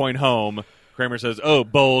drive the point home, Kramer says, oh,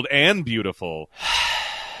 bold and beautiful.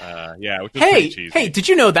 Which is pretty cheesy. Hey, did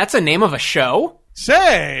you know that's a name of a show?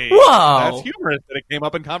 Say! Whoa! That's humorous that it came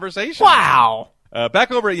up in conversation. Wow!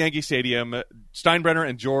 Back over at Yankee Stadium, Steinbrenner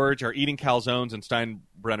and George are eating calzones in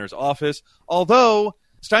Steinbrenner's office, although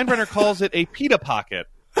Steinbrenner calls it a pita pocket.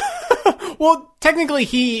 Well, technically,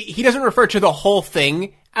 he doesn't refer to the whole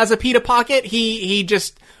thing as a pita pocket. He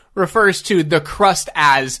just refers to the crust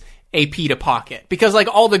as a pita pocket, because like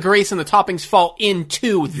all the grease and the toppings fall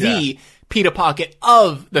into the pita pocket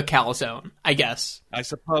of the calzone, I guess. I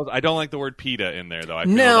suppose. I don't like the word pita in there, though. I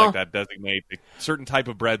feel like that designates a certain type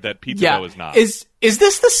of bread that pizza dough is not. Is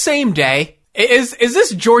this the same day? Is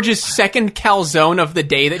this George's second calzone of the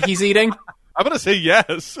day that he's eating? I'm going to say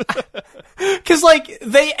yes. Because, like,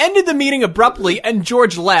 they ended the meeting abruptly and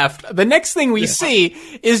George left. The next thing we see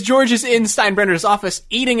is George is in Steinbrenner's office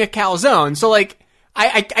eating a calzone. So, like,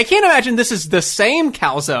 I can't imagine this is the same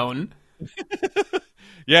calzone.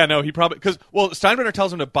 Yeah, no, he probably... Because, Steinbrenner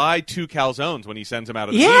tells him to buy 2 calzones when he sends him out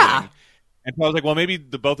of the meeting. And so I was like, well, maybe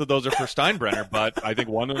both of those are for Steinbrenner, but I think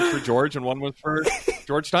one was for George and one was for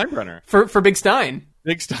George Steinbrenner. For Big Stein.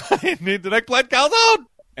 Big Stein, need the next plant calzone!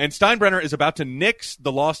 And Steinbrenner is about to nix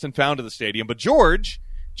the Lost and Found of the stadium, but George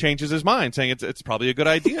changes his mind, saying it's probably a good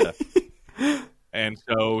idea. And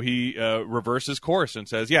so he reverses course and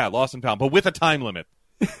says, yeah, Lost and Found, but with a time limit.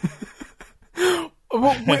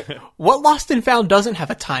 What Lost and Found doesn't have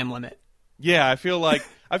a time limit? Yeah, I feel like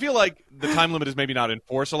the time limit is maybe not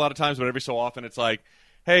enforced a lot of times, but every so often it's like,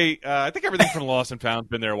 hey, I think everything from Lost and Found's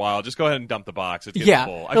been there a while. Just go ahead and dump the box. It's getting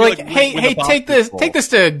full. I feel like hey, take this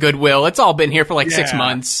to Goodwill. It's all been here for 6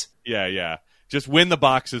 months. Yeah. Just when the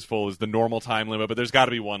box is full is the normal time limit, but there's got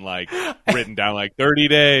to be one written down 30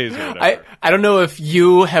 days or whatever. I don't know if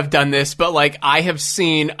you have done this, but I have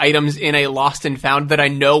seen items in a Lost and Found that I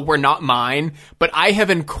know were not mine, but I have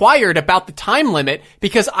inquired about the time limit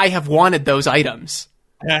because I have wanted those items.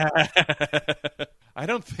 I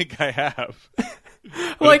don't think I have.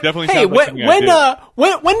 Hey,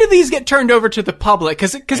 when do these get turned over to the public?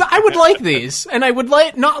 Because I would like these, and I would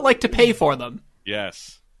not like to pay for them.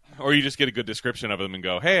 Yes. Or you just get a good description of them and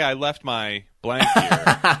go, hey, I left my blank here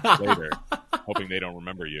later, hoping they don't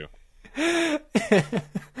remember you.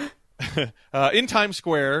 In Times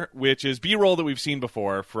Square, which is B-roll that we've seen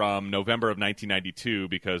before from November of 1992,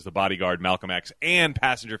 because The Bodyguard, Malcolm X, and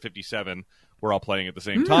Passenger 57 were all playing at the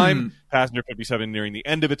same time. Passenger 57 nearing the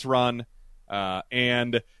end of its run.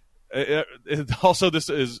 And also, this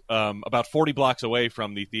is about 40 blocks away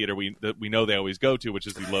from the theater that we know they always go to, which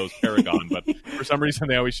is the Lowe's Paragon. But for some reason,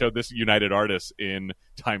 they always showed this United Artists in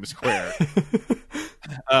Times Square.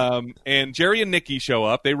 And Jerry and Nikki show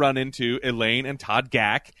up. They run into Elaine and Todd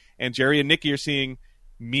Gack. And Jerry and Nikki are seeing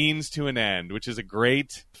Means to an End, which is a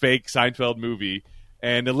great fake Seinfeld movie.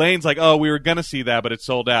 And Elaine's like, oh, we were going to see that, but it's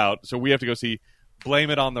sold out. So we have to go see Blame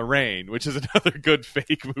It on the Rain, which is another good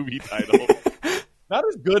fake movie title. Not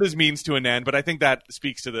as good as Means to an End, but I think that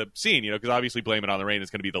speaks to the scene, because obviously Blame It on the Rain is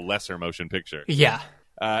going to be the lesser motion picture. Yeah.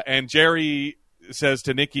 And Jerry says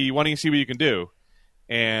to Nikki, why don't you see what you can do?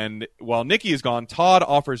 And while Nikki is gone, Todd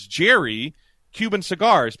offers Jerry Cuban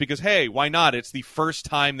cigars because, hey, why not? It's the first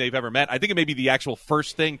time they've ever met. I think it may be the actual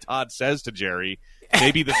first thing Todd says to Jerry,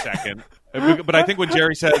 maybe the second. But I think when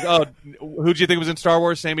Jerry says, oh, who'd you think was in Star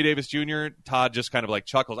Wars? Sammy Davis Jr., Todd just kind of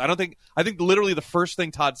chuckles. I think literally the first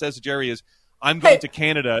thing Todd says to Jerry is, I'm going to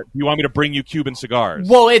Canada. Do you want me to bring you Cuban cigars?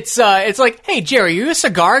 Well, it's like, hey, Jerry, are you a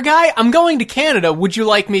cigar guy? I'm going to Canada. Would you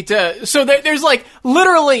like me to? So there's like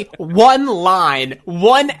literally one line,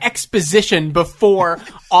 one exposition before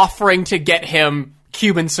offering to get him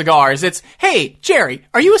Cuban cigars. It's, hey, Jerry,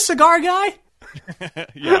 are you a cigar guy?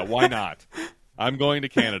 Yeah, why not? I'm going to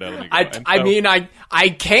Canada. Let me go. I mean, I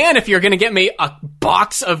can if you're going to get me a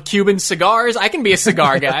box of Cuban cigars. I can be a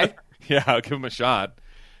cigar guy. Yeah, I'll give him a shot.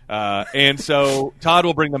 And so Todd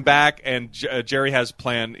will bring them back, and Jerry has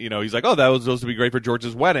planned, he's like, oh, that was supposed to be great for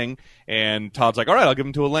George's wedding. And Todd's like, all right, I'll give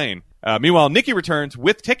them to Elaine. Meanwhile, Nikki returns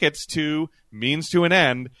with tickets to Means to an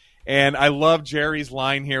End. And I love Jerry's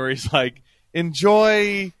line here where he's like,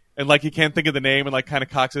 enjoy, and like he can't think of the name and like kind of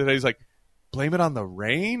cocks his head. He's like, blame it on the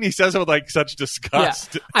rain? He says it with like such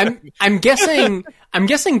disgust. Yeah. I'm guessing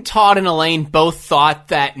Todd and Elaine both thought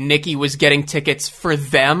that Nikki was getting tickets for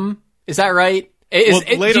them. Is that right? Do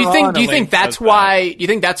you think that's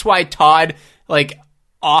why Todd like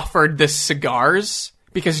offered the cigars?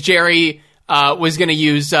 Because Jerry was going to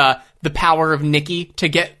use the power of Nikki to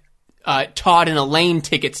get Todd and Elaine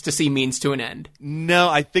tickets to see Means to an End. No,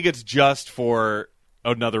 I think it's just for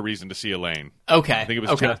another reason to see Elaine. Okay. I think it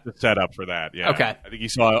was just a setup for that. Yeah. Okay. I think he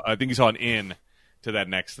saw an in to that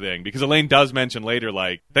next thing, because Elaine does mention later,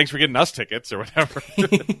 like, thanks for getting us tickets or whatever.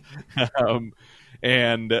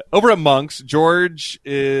 And over at Monk's, George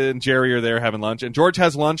and Jerry are there having lunch, and George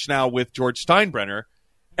has lunch now with George Steinbrenner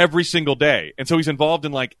every single day. And so he's involved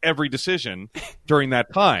in like every decision during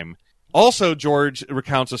that time. Also, George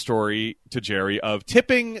recounts a story to Jerry of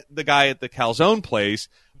tipping the guy at the calzone place,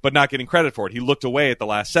 but not getting credit for it. He looked away at the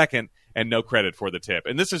last second and no credit for the tip.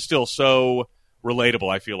 And this is still so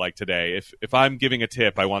relatable, I feel like, today. If I'm giving a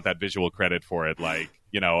tip, I want that visual credit for it, like,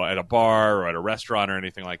 at a bar or at a restaurant or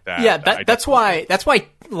anything like that. Yeah, that's why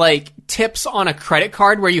like tips on a credit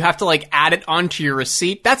card where you have to like add it onto your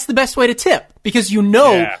receipt, that's the best way to tip, because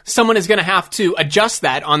someone is going to have to adjust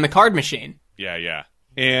that on the card machine. Yeah.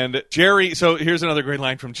 And Jerry, so here's another great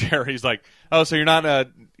line from Jerry. He's like, oh, so you're not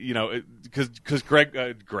because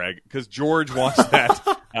George wants that.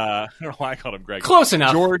 I don't know why I called him Greg. Close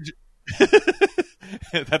enough. George.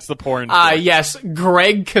 That's the porn. Yes,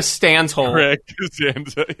 Greg Costanzo. Greg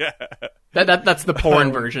Costanzo, yeah. That's the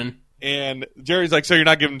porn version. And Jerry's like, so you're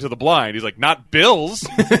not giving to the blind? He's like, not bills,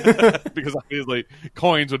 because obviously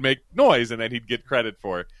coins would make noise, and then he'd get credit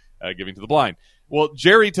for giving to the blind. Well,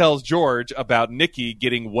 Jerry tells George about Nikki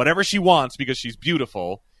getting whatever she wants because she's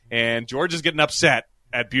beautiful, and George is getting upset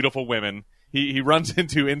at beautiful women. He runs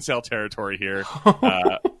into incel territory here,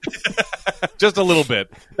 just a little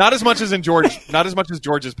bit. Not as much as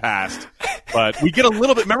George's past, but we get a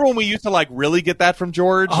little bit. Remember when we used to like really get that from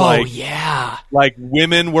George? Oh, yeah, like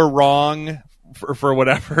women were wrong for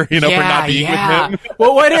whatever, for not being with him.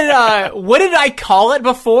 Well, what did I call it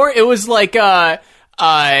before? It was like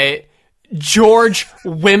George,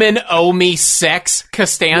 women owe me sex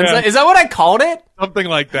Costanza. Yeah. Is that what I called it? Something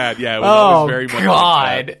like that, yeah. It was always very much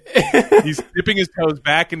God. Like that. He's dipping his toes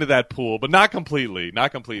back into that pool, but not completely.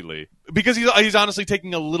 Because he's honestly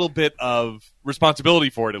taking a little bit of responsibility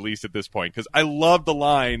for it, at least at this point. Because I love the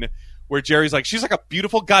line where Jerry's like, she's like a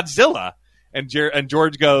beautiful Godzilla. And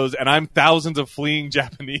George goes, and I'm thousands of fleeing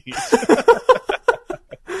Japanese.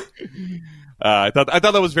 I thought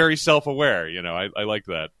that was very self-aware. I like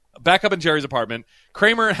that. Back up in Jerry's apartment,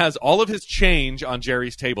 Kramer has all of his change on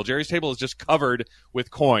Jerry's table. Jerry's table is just covered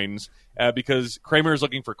with coins because Kramer is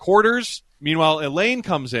looking for quarters. Meanwhile, Elaine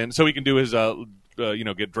comes in so he can do his,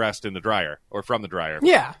 get dressed in the dryer or from the dryer.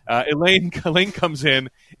 Yeah. Elaine comes in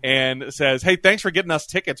and says, hey, thanks for getting us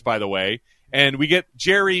tickets, by the way. And we get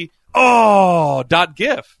Jerry,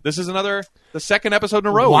 .gif. This is the second episode in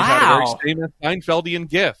a row. Wow. We've had a very famous Seinfeldian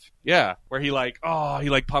gif. Yeah. Where he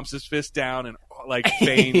pumps his fist down and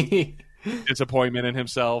feigns disappointment in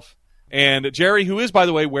himself. And Jerry, who is, by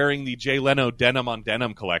the way, wearing the Jay Leno denim on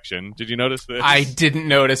denim collection. Did you notice this? I didn't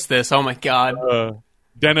notice this. Oh my God.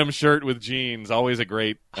 Denim shirt with jeans. Always a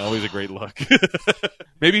great look.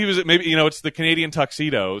 maybe it's the Canadian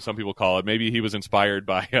tuxedo, some people call it. Maybe he was inspired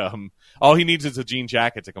by, all he needs is a jean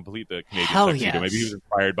jacket to complete the Canadian tuxedo. Yes. Maybe he was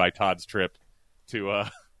inspired by Todd's trip to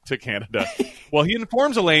Canada. Well, he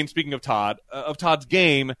informs Elaine, speaking of Todd, of Todd's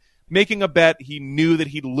game, making a bet he knew that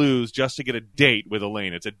he'd lose just to get a date with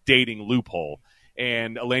Elaine. It's a dating loophole.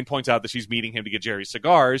 And Elaine points out that she's meeting him to get Jerry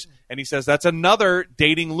cigars, and he says that's another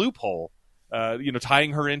dating loophole,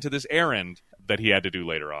 tying her into this errand that he had to do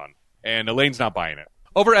later on. And Elaine's not buying it.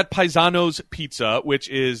 Over at Paisano's Pizza, which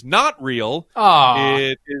is not real.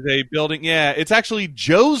 Aww. It is a building. Yeah, it's actually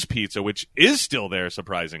Joe's Pizza, which is still there,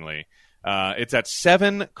 surprisingly. It's at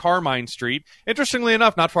 7 Carmine Street. Interestingly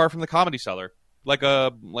enough, not far from the Comedy Cellar. Like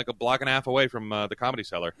a block and a half away from the Comedy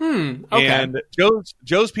Cellar. Okay. And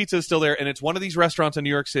Joe's Pizza is still there, and it's one of these restaurants in New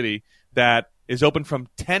York City that is open from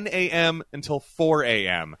 10 a.m. until 4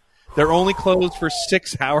 a.m. They're only closed for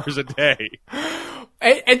 6 hours a day.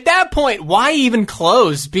 At that point, why even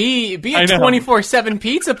close? Be a 24/7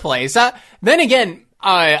 pizza place. Then again,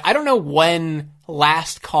 I don't know when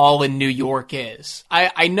last call in New York is.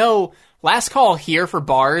 I know last call here for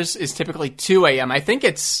bars is typically 2 a.m. I think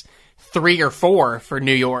it's 3 or 4 for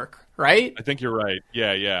New York, right? I think you're right.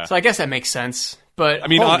 Yeah. So I guess that makes sense. But I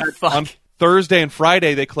mean, on Thursday and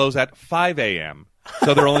Friday, they close at 5 a.m.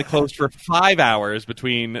 So they're only closed for 5 hours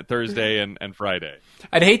between Thursday and Friday.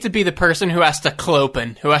 I'd hate to be the person who has to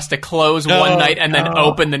close one night and then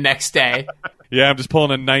open the next day. Yeah, I'm just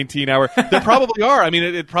pulling a 19-hour. There probably are. I mean,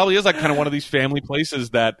 it probably is like kind of one of these family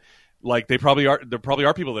places that, like, there probably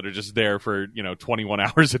are people that are just there for 21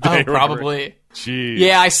 hours a day. Oh, probably. Jeez.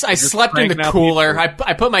 Yeah, I slept in the cooler. I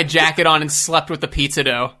put my jacket on and slept with the pizza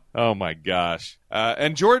dough. Oh my gosh.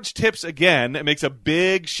 And George tips again, makes a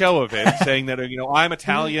big show of it, saying that, I'm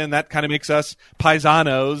Italian, that kind of makes us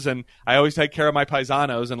paisanos, and I always take care of my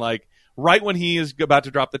paisanos, and like, right when he is about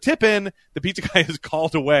to drop the tip in, the pizza guy is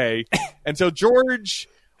called away. And so George,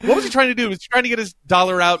 what was he trying to do? Was he trying to get his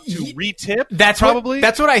dollar out to re-tip? That's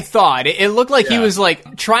what I thought. It looked like he was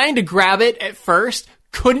like trying to grab it at first,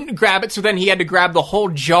 couldn't grab it, so then he had to grab the whole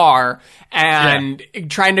jar and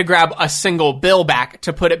trying to grab a single bill back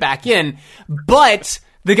to put it back in. But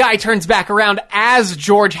the guy turns back around as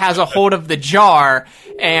George has a hold of the jar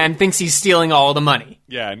and thinks he's stealing all the money.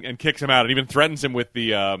 Yeah, and kicks him out and even threatens him with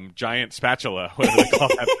the giant spatula, whatever they call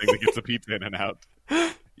that thing that gets the pizza in and out.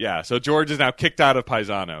 Yeah, so George is now kicked out of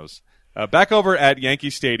Paisanos. Back over at Yankee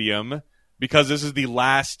Stadium, because this is the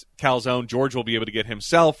last calzone George will be able to get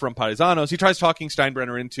himself from Paisanos, he tries talking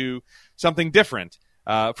Steinbrenner into something different.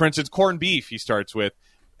 For instance, corned beef he starts with.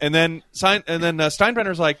 And then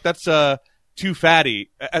Steinbrenner's like, that's too fatty.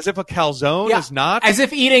 As if a calzone is not. As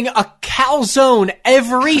if eating a calzone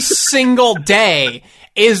every single day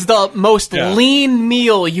is the most lean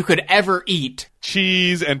meal you could ever eat.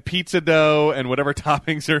 Cheese and pizza dough and whatever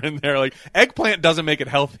toppings are in there. Like, eggplant doesn't make it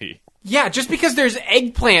healthy. Yeah, just because there's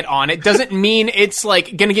eggplant on it doesn't mean it's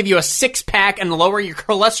like going to give you a 6-pack and lower your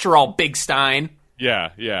cholesterol, Big Stein. Yeah.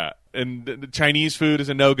 And the Chinese food is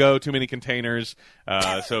a no-go, too many containers.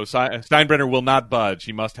 So Steinbrenner will not budge.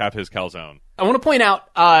 He must have his calzone. I want to point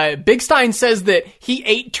out, Big Stein says that he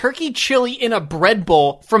ate turkey chili in a bread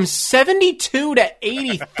bowl from 72 to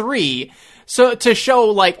 83. So to show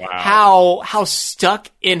like how stuck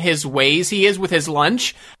in his ways he is with his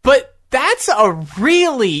lunch. But that's a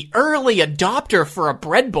really early adopter for a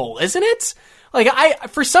bread bowl, isn't it? Like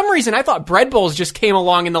for some reason I thought bread bowls just came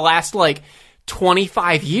along in the last like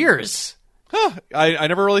 25 years. Huh, I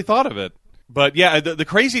never really thought of it. But yeah, the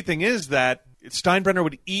crazy thing is that Steinbrenner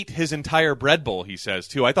would eat his entire bread bowl, he says,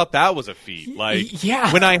 too. I thought that was a feat. Like,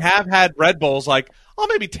 when I have had bread bowls, like, I'll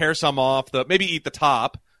maybe tear some off, maybe eat the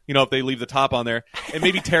top, if they leave the top on there, and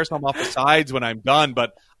maybe tear some off the sides when I'm done,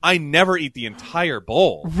 but I never eat the entire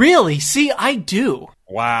bowl. Really? See, I do.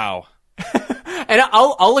 Wow. And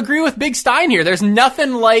I'll agree with Big Stein here. There's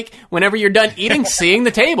nothing like whenever you're done eating, seeing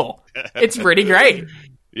the table. It's pretty great.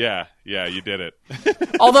 Yeah, you did it.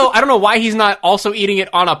 Although, I don't know why he's not also eating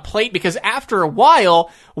it on a plate, because after a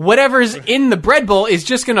while, whatever's in the bread bowl is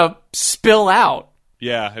just going to spill out.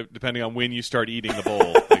 Yeah, depending on when you start eating the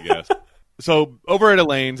bowl, I guess. So, over at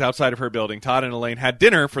Elaine's, outside of her building, Todd and Elaine had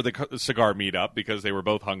dinner for the cigar meetup because they were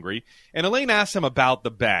both hungry. And Elaine asked him about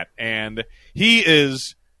the bet, and he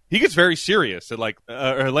gets very serious. Like,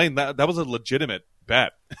 Elaine, that was a legitimate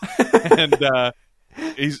bet. And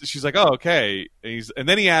she's like, oh, okay. And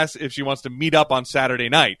then he asks if she wants to meet up on Saturday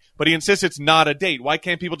night, but he insists it's not a date. Why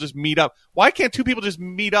can't people just meet up? Why can't two people just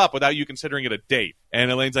meet up without you considering it a date? And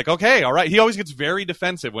Elaine's like, okay, all right. He always gets very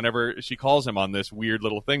defensive whenever she calls him on this weird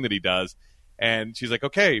little thing that he does. And she's like,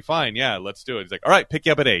 okay, fine. Yeah, let's do it. He's like, all right, pick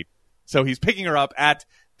you up at 8. So he's picking her up at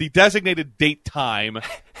the designated date time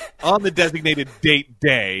on the designated date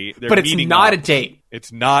day. But it's not a date.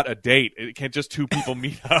 It's not a date. It can't just two people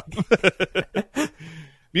meet up.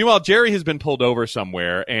 Meanwhile, Jerry has been pulled over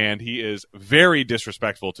somewhere, and he is very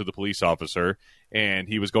disrespectful to the police officer. And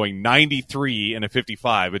he was going 93 in a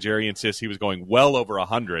 55, but Jerry insists he was going well over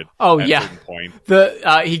 100. Oh, at yeah. a certain point.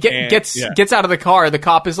 He gets out of the car. The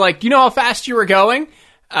cop is like, "You know how fast you were going?"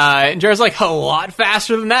 And Jerry's like, "A lot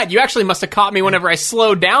faster than that. You actually must have caught me whenever I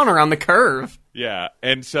slowed down around the curve." Yeah,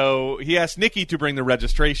 and so he asks Nikki to bring the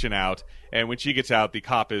registration out, and when she gets out, the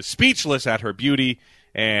cop is speechless at her beauty,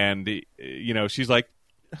 and, she's like,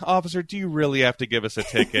 officer, do you really have to give us a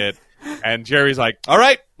ticket? And Jerry's like, all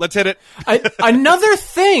right, let's hit it.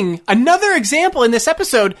 Another example in this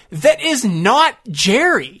episode that is not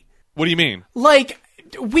Jerry. What do you mean? Like,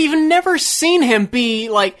 we've never seen him be,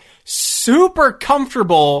 like, super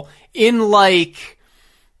comfortable in, like,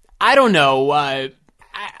 I don't know, I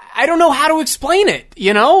don't know how to explain it,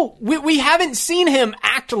 you know? We haven't seen him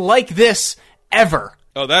act like this ever.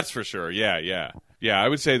 Oh, that's for sure. Yeah, I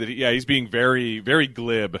would say that, he's being very, very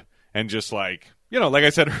glib and just like, like I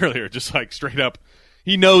said earlier, just like straight up,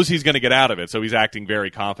 he knows he's going to get out of it, so he's acting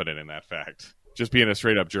very confident in that fact. Just being a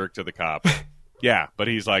straight up jerk to the cop. Yeah, but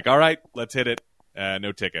he's like, all right, let's hit it.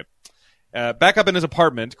 No ticket. Back up in his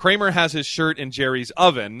apartment, Kramer has his shirt in Jerry's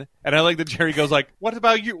oven, and I like that Jerry goes like, what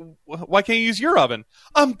about you? Why can't you use your oven?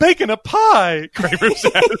 I'm baking a pie, Kramer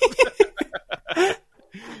says.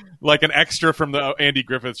 Like an extra from the Andy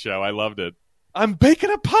Griffith show. I loved it. I'm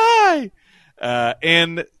baking a pie!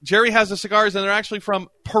 And Jerry has the cigars, and they're actually from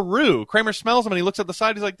Peru. Kramer smells them, and he looks at the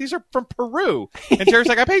side. He's like, these are from Peru. And Jerry's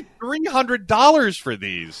like, I paid $300 for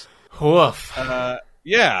these. Woof.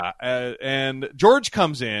 And George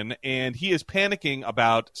comes in, and he is panicking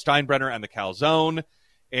about Steinbrenner and the calzone.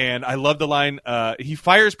 And I love the line, he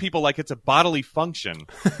fires people like it's a bodily function.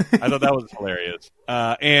 I thought that was hilarious.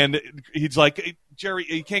 And he's like, Jerry,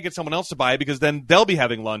 you can't get someone else to buy it because then they'll be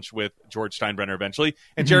having lunch with George Steinbrenner eventually.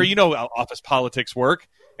 And Jerry, you know how office politics work.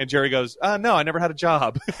 And Jerry goes, no, I never had a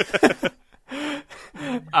job.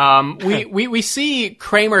 We see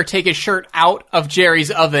Kramer take his shirt out of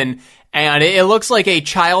Jerry's oven, and it looks like a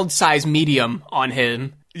child-size medium on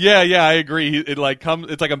him. Yeah, I agree. It's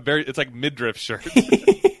like midriff shirt.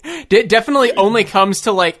 It definitely only comes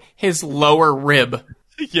to like his lower rib.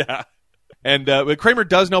 Yeah. And Kramer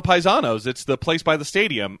does know Paisanos. It's the place by the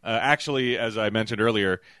stadium. Actually, as I mentioned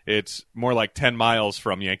earlier, it's more like 10 miles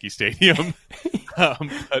from Yankee Stadium. But,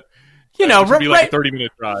 would be like a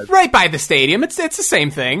 30-minute drive. Right by the stadium. It's the same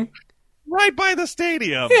thing. Right by the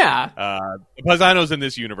stadium. Yeah. Paisanos in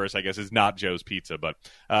this universe, I guess, is not Joe's Pizza, but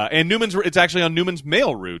and it's actually on Newman's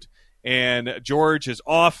mail route. And George is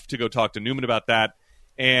off to go talk to Newman about that.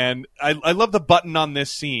 And I love the button on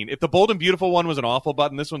this scene. If the Bold and Beautiful one was an awful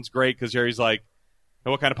button, this one's great because Jerry's like,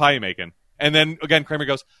 hey, what kind of pie are you making? And then, again, Kramer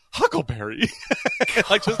goes, Huckleberry.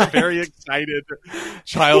 Like, just a very excited,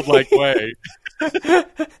 childlike way.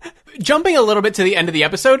 Jumping a little bit to the end of the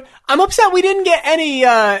episode, I'm upset we didn't get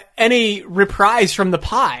any reprise from the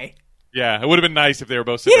pie. Yeah, it would have been nice if they were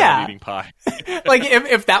both sitting down eating pie. Like,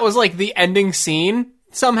 if that was, like, the ending scene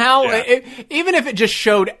somehow, even if it just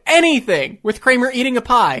showed anything with Kramer eating a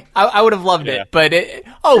pie, I would have loved it. But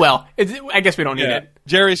I guess we don't need it.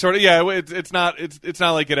 Jerry sort of, it's not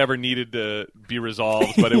like it ever needed to be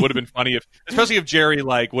resolved, but it would have been funny especially if Jerry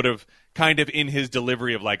like would have kind of in his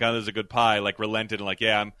delivery of like, oh, this is a good pie, like relented and like,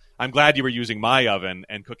 yeah, I'm glad you were using my oven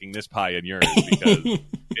and cooking this pie in yours because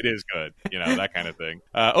it is good, that kind of thing.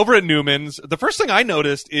 Over at Newman's, the first thing I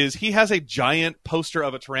noticed is he has a giant poster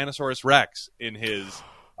of a Tyrannosaurus Rex in his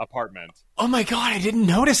apartment. Oh my God, I didn't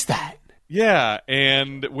notice that. Yeah,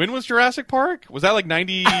 and when was Jurassic Park? Was that like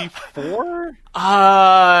 94?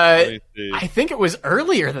 I think it was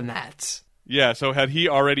earlier than that. Yeah, so had he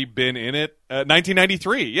already been in it?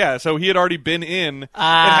 1993, yeah, so he had already been in. It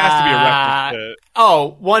has to be a reference to...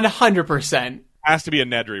 Oh, 100%. Has to be a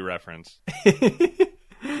Nedry reference.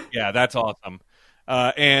 Yeah, that's awesome.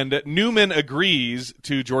 And Newman agrees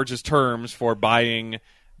to George's terms for buying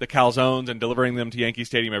the calzones and delivering them to Yankee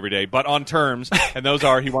Stadium every day, but on terms, and those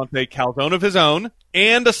are he wants a calzone of his own,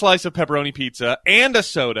 and a slice of pepperoni pizza, and a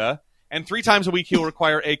soda, and 3 times a week he'll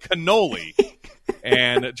require a cannoli.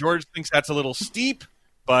 And George thinks that's a little steep,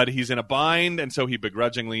 but he's in a bind, and so he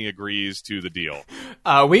begrudgingly agrees to the deal.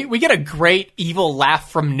 We get a great evil laugh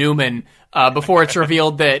from Newman before it's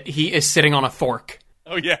revealed that he is sitting on a fork.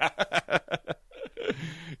 Oh, yeah.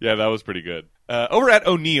 Yeah, that was pretty good. Over at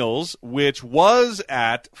O'Neill's, which was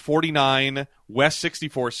at 49 West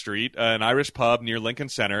 64th Street, an Irish pub near Lincoln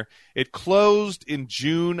Center. It closed in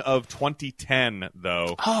June of 2010,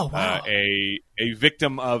 though. Oh, wow. A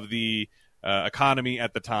victim of the economy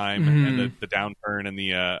at the time and the downturn and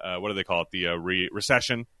the, what do they call it, the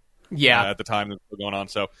recession at the time that was going on.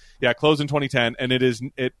 So, yeah, closed in 2010, and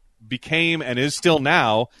it became and is still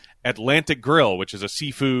now Atlantic Grill, which is a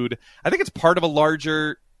seafood. I think it's part of a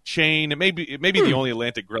larger chain. It may be the only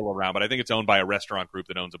Atlantic Grill around, but I think it's owned by a restaurant group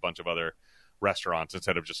that owns a bunch of other restaurants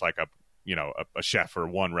instead of just like a chef or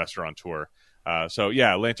one restaurateur. So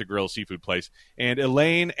yeah, Atlantic Grill seafood place. And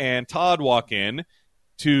Elaine and Todd walk in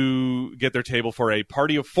to get their table for a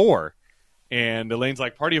party of 4. And Elaine's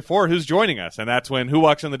like, party of 4, who's joining us? And that's when who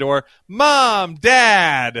walks in the door? Mom,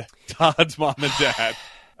 Dad. Todd's mom and dad.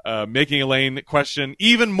 making Elaine question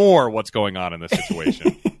even more what's going on in this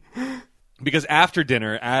situation. Because after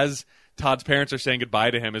dinner, as Todd's parents are saying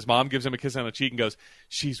goodbye to him, his mom gives him a kiss on the cheek and goes,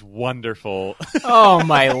 "She's wonderful." Oh,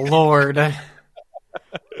 my Lord.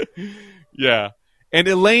 Yeah. And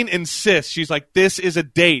Elaine insists. She's like, "This is a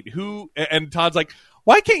date." And Todd's like,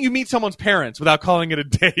 "Why can't you meet someone's parents without calling it a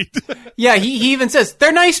date?" Yeah, he even says,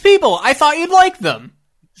 "They're nice people. I thought you'd like them."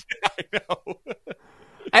 I know.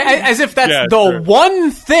 As if that's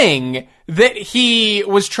one thing that he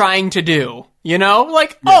was trying to do. You know?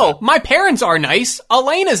 Like, oh, my parents are nice.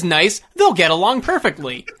 Elaine is nice. They'll get along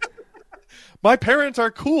perfectly. My parents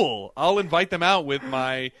are cool. I'll invite them out with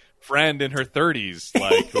my friend in her 30s,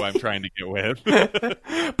 like, who I'm trying to get with.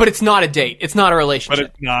 But it's not a date. It's not a relationship.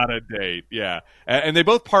 But it's not a date, yeah. And they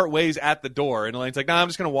both part ways at the door, and Elaine's like, "Nah, I'm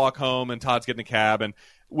just going to walk home," and Todd's getting a cab, and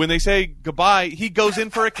when they say goodbye, he goes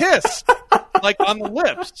in for a kiss, like on the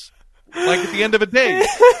lips, like at the end of a date.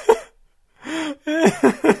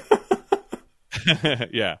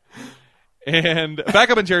 Yeah. And back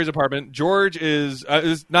up in Jerry's apartment, George is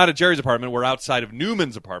not at Jerry's apartment. We're outside of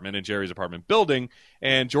Newman's apartment in Jerry's apartment building,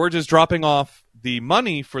 and George is dropping off the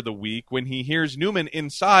money for the week when he hears Newman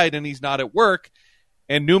inside and he's not at work,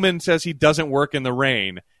 and Newman says he doesn't work in the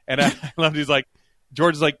rain. And I love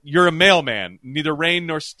George is like, "You're a mailman, neither rain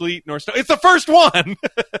nor sleet nor snow. It's the first one."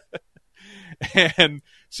 And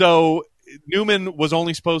so Newman was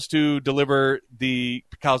only supposed to deliver the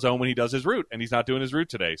calzone when he does his route, and he's not doing his route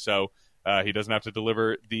today. So he doesn't have to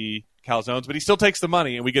deliver the calzones, but he still takes the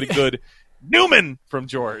money, and we get a good Newman from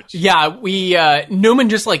George. Yeah, Newman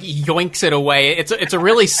just like yoinks it away. It's a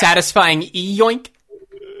really satisfying yoink.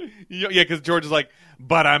 Yeah, because George is like,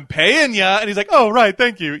 "But I'm paying ya," and he's like, "Oh, right,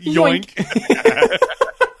 thank you, yoink."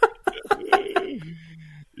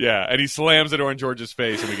 Yeah, and he slams the door in George's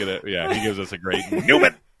face, and we get it. Yeah, he gives us a great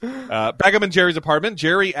Newman. Back up in Jerry's apartment,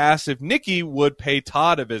 Jerry asks if Nikki would pay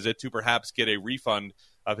Todd a visit to perhaps get a refund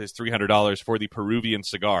of his $300 for the Peruvian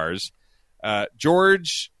cigars.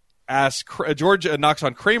 George knocks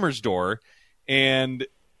on Kramer's door, and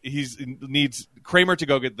he needs Kramer to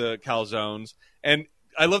go get the calzones. And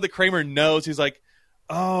I love that Kramer knows. He's like,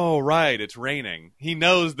 "Oh, right, it's raining." He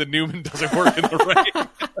knows that Newman doesn't work in the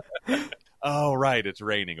rain. Oh, right, it's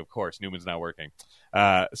raining. Of course, Newman's not working.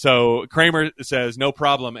 So Kramer says no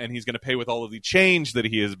problem, and he's going to pay with all of the change that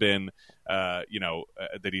he has been, that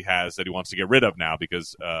he wants to get rid of now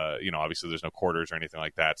because, obviously there's no quarters or anything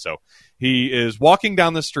like that. So he is walking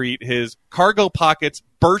down the street, his cargo pockets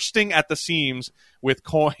bursting at the seams with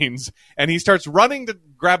coins, and he starts running to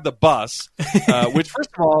grab the bus, which, first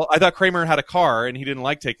of all, I thought Kramer had a car, and he didn't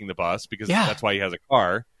like taking the bus because that's why he has a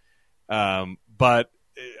car. But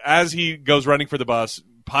as he goes running for the bus,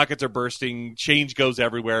 pockets are bursting, change goes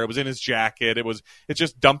everywhere. It was in his jacket. It's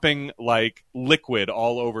just dumping like liquid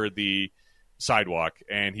all over the sidewalk,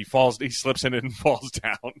 and he slips in it and falls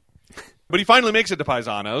down. But he finally makes it to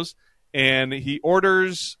Paisano's, and he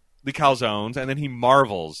orders the calzones, and then he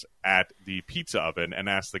marvels at the pizza oven and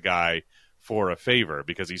asks the guy for a favor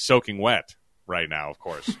because he's soaking wet right now, of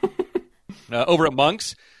course. Over at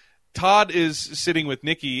Monk's, Todd is sitting with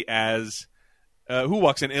Nikki as who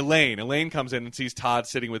walks in? Elaine. Elaine comes in and sees Todd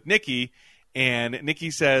sitting with Nikki, and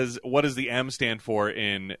Nikki says, "What does the M stand for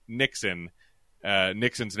in Nixon?"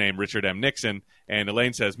 Nixon's name, Richard M. Nixon. And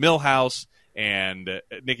Elaine says, "Millhouse." And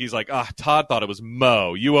Nikki's like, Todd thought it was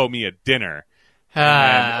Mo. You owe me a dinner.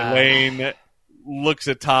 And Elaine looks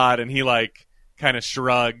at Todd, and he like kind of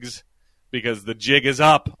shrugs because the jig is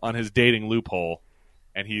up on his dating loophole.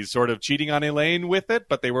 And he's sort of cheating on Elaine with it,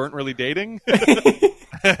 but they weren't really dating.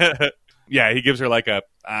 Yeah, he gives her like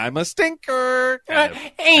 "I'm a stinker."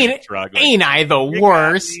 Ain't I the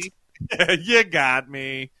worst? You got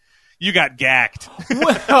me. You got gacked.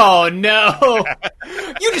 Oh, no.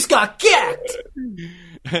 You just got gacked.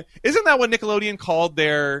 Isn't that what Nickelodeon called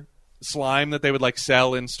their slime that they would like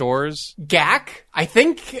sell in stores? Gack? I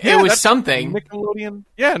think it was something. Nickelodeon.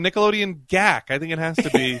 Yeah, Nickelodeon Gack. I think it has to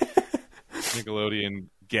be Nickelodeon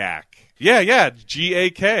Gack. Yeah,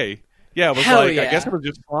 GAK. Yeah, it was I guess it was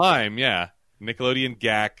just slime, yeah. Nickelodeon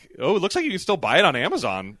Gack. Oh, it looks like you can still buy it on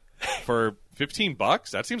Amazon for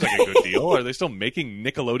 $15. That seems like a good deal. Are they still making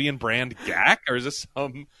Nickelodeon brand Gack, or is this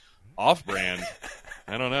some off-brand?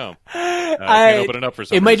 I don't know. Can't open it up for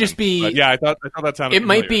some reason. Might just be... But yeah, I thought that sounded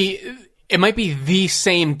familiar. It might be the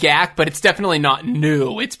same Gack, but it's definitely not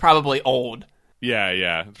new. It's probably old.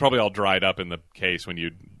 Yeah. It's probably all dried up in the case when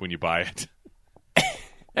you buy it.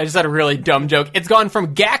 I just had a really dumb joke. It's gone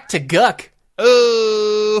from Gack to Guck.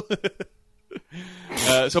 Oh!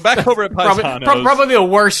 So back over at Paisano's. Probably the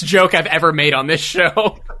worst joke I've ever made on this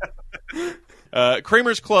show.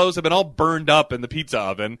 Kramer's clothes have been all burned up in the pizza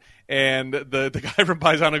oven, and the guy from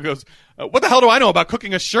Paisano goes, what the hell do I know about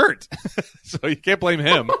cooking a shirt? So you can't blame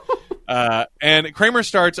him. And Kramer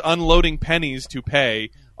starts unloading pennies to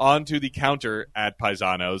pay onto the counter at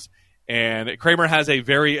Paisano's, and Kramer has a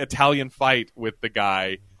very Italian fight with the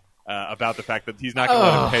guy about the fact that he's not going to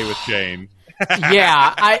let him pay with change.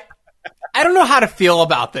 Yeah, I don't know how to feel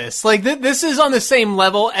about this. Like, this is on the same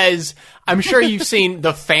level as, I'm sure you've seen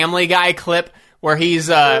the Family Guy clip where he's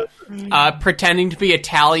pretending to be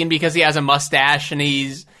Italian because he has a mustache and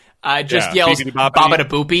he's just yells "Baba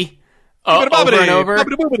boopy" over and over.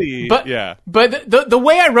 But the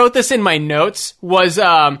way I wrote this in my notes was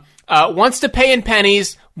wants to pay in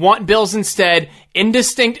pennies, want bills instead,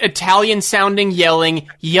 indistinct Italian-sounding yelling,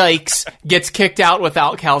 yikes, gets kicked out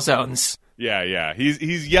without calzones. Yeah.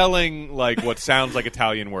 He's yelling like what sounds like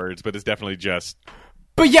Italian words, but is definitely just.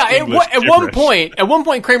 But yeah, at one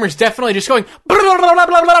point, Kramer's definitely just going. Blah, blah, blah,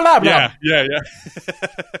 blah, blah, blah. Yeah.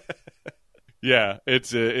 Yeah,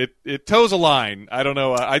 it toes a line. I don't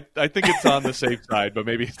know. I think it's on the safe side, but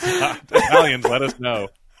maybe it's not. Italians, let us know.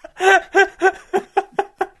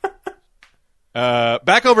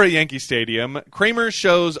 Back over at Yankee Stadium, Kramer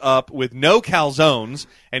shows up with no calzones,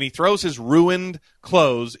 and he throws his ruined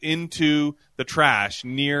clothes into the trash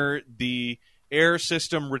near the air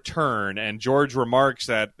system return, and George remarks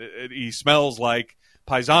that he smells like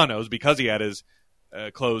Paisano's because he had his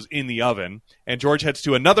clothes in the oven. And George heads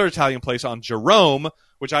to another Italian place on Jerome,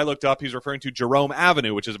 which I looked up. He's referring to Jerome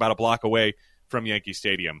Avenue, which is about a block away from Yankee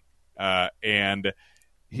Stadium. And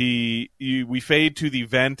we fade to the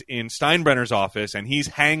vent in Steinbrenner's office, and he's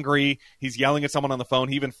hangry. He's yelling at someone on the phone.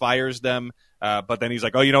 He even fires them. But then he's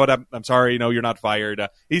like, oh, you know what? I'm sorry. No, you're not fired.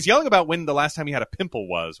 He's yelling about when the last time he had a pimple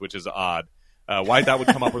was, which is odd. Why that would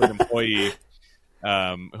come up with an employee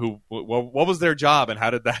what was their job, and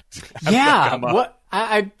how did that come up? What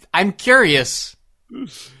I'm curious.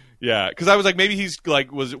 Yeah, because I was like, maybe he's like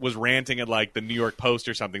was ranting at like the New York Post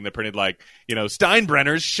or something that printed like,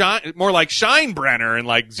 Steinbrenner's more like Scheinbrenner, and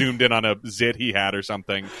like zoomed in on a zit he had or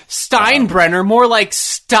something. Steinbrenner, more like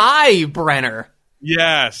Steinbrenner.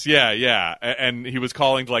 Yes, yeah, and he was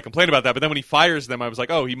calling to like complain about that. But then when he fires them, I was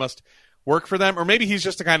like, oh, he must work for them, or maybe he's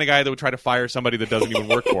just the kind of guy that would try to fire somebody that doesn't even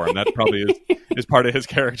work for him. That probably is part of his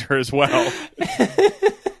character as well.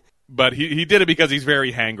 But he did it because he's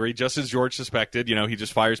very hangry, just as George suspected. He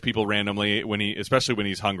just fires people randomly especially when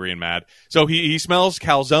he's hungry and mad. So he smells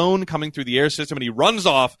calzone coming through the air system, and he runs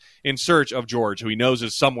off in search of George, who he knows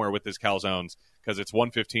is somewhere with his calzones, because it's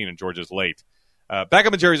 1:15 and George is late. Back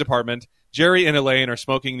up in Jerry's apartment, Jerry and Elaine are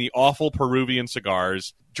smoking the awful Peruvian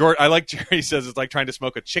cigars. I like Jerry says it's like trying to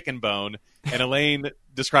smoke a chicken bone, and Elaine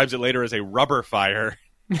describes it later as a rubber fire.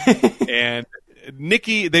 And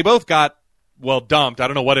Nikki, they both got, dumped. I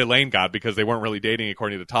don't know what Elaine got because they weren't really dating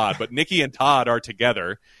according to Todd, but Nikki and Todd are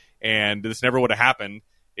together, and this never would have happened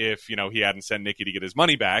if, he hadn't sent Nikki to get his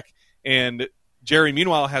money back. And Jerry,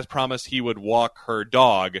 meanwhile, has promised he would walk her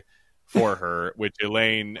dog for her, which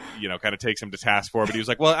Elaine, kind of takes him to task for. But he was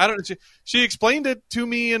like, well, I don't know. She explained it to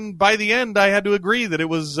me, and by the end, I had to agree that it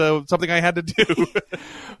was something I had to do.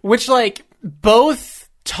 Which, like, both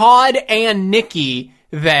Todd and Nikki,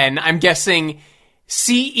 then, I'm guessing,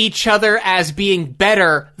 see each other as being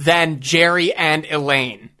better than Jerry and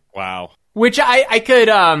Elaine. Wow. Which I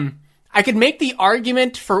could make the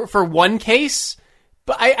argument for one case,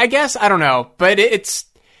 but I guess, I don't know. But it's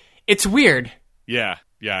weird. Yeah.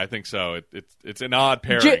 Yeah, I think so. It's an odd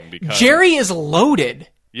pairing because Jerry is loaded.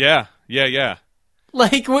 Yeah.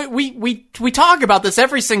 Like we talk about this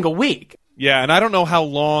every single week. Yeah, and I don't know how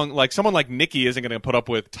long. Like someone like Nikki isn't going to put up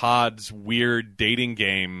with Todd's weird dating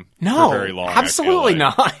game for very long. Absolutely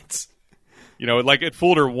not. Like it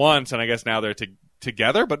fooled her once, and I guess now they're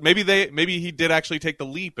together. But maybe he did actually take the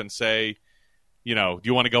leap and say, do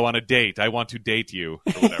you want to go on a date? I want to date you,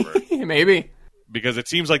 or whatever. Maybe. Because it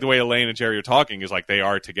seems like the way Elaine and Jerry are talking is like they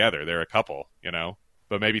are together. They're a couple,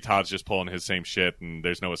 But maybe Todd's just pulling his same shit and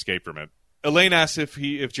there's no escape from it. Elaine asks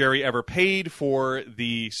if Jerry ever paid for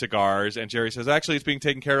the cigars, and Jerry says, actually, it's being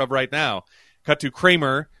taken care of right now. Cut to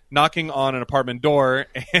Kramer knocking on an apartment door,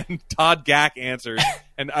 and Todd Gack answers.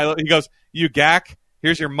 And he goes, you Gack,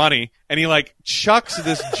 here's your money. And he like chucks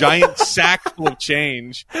this giant sack full of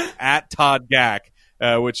change at Todd Gack,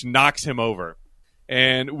 which knocks him over.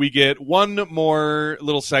 And we get one more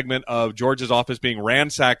little segment of George's office being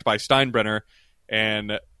ransacked by Steinbrenner.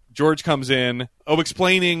 And George comes in,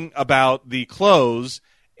 explaining about the clothes.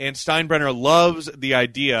 And Steinbrenner loves the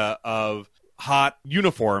idea of hot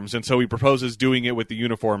uniforms. And so he proposes doing it with the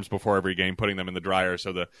uniforms before every game, putting them in the dryer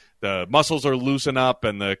so the muscles are loosen up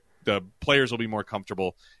and the the players will be more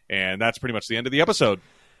comfortable, and that's pretty much the end of the episode.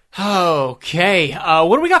 Okay.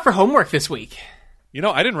 What do we got for homework this week?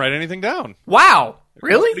 I didn't write anything down. Wow.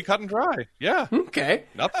 Really? Pretty cut and dry. Yeah. Okay.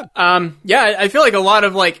 Nothing. Yeah, I feel like a lot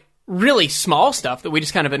of like really small stuff that we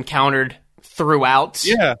just kind of encountered throughout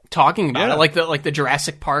talking about it, like the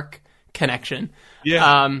Jurassic Park connection.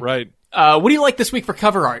 Yeah. Right. What do you like this week for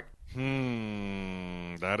cover art?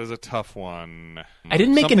 That is a tough one. I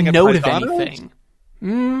didn't make Something a at note of Paisano's?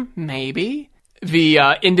 anything. Maybe.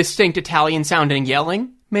 The indistinct Italian sounding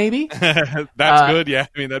yelling, maybe? That's good, yeah.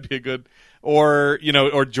 I mean, that'd be a good... Or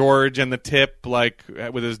George and the tip, like,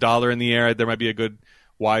 with his dollar in the air. There might be a good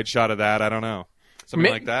wide shot of that. I don't know.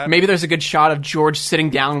 Something like that. Maybe there's a good shot of George sitting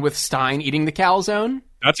down with Stein eating the calzone.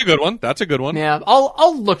 That's a good one. Yeah,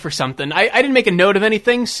 I'll look for something. I didn't make a note of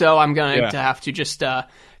anything, so I'm going to have to just kind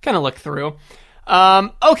of look through.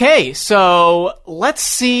 Okay, so let's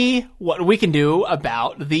see what we can do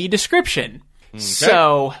about the description. Okay.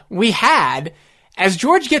 So we had, as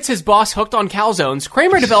George gets his boss hooked on calzones,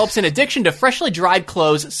 Kramer develops an addiction to freshly dried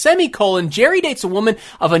clothes, Jerry dates a woman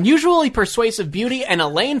of unusually persuasive beauty, and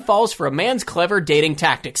Elaine falls for a man's clever dating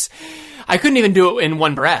tactics. I couldn't even do it in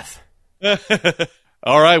one breath.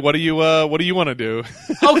 All right, what do you want to do?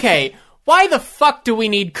 Okay, why the fuck do we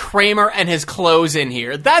need Kramer and his clothes in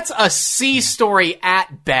here? That's a C story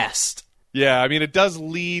at best. Yeah, I mean, it does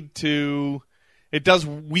weave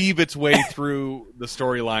its way through the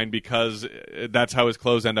storyline because that's how his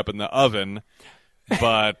clothes end up in the oven.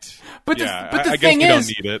 But I guess we don't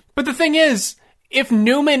need it. But the thing is, if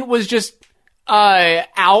Newman was just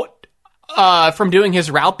out from doing his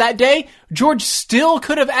route that day, George still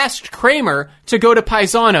could have asked Kramer to go to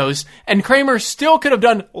Paisano's, and Kramer still could have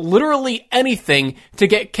done literally anything to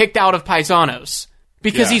get kicked out of Paisano's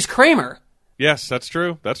because he's Kramer. Yes, that's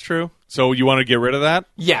true. So you want to get rid of that?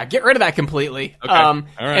 Yeah, get rid of that completely. Okay. All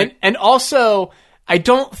right. And also, I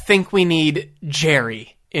don't think we need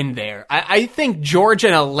Jerry in there. I think George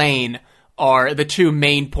and Elaine are the two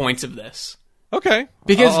main points of this. Okay.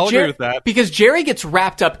 Because I'll agree with that. Because Jerry gets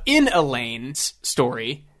wrapped up in Elaine's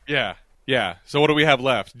story. Yeah. So what do we have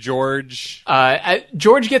left? George?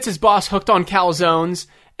 George gets his boss hooked on calzones,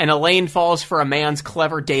 and Elaine falls for a man's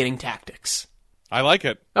clever dating tactics. I like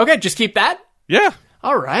it. Okay, just keep that? Yeah.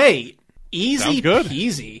 All right. Easy Sounds good.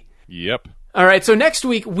 peasy. Yep. All right, so next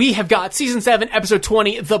week we have got Season 7, Episode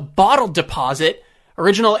 20, The Bottle Deposit.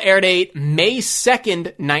 Original air date May 2nd,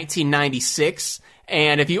 1996.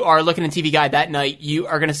 And if you are looking at TV Guide that night, you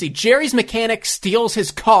are going to see Jerry's mechanic steals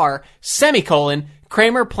his car,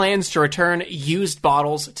 Kramer plans to return used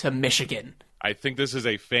bottles to Michigan. I think this is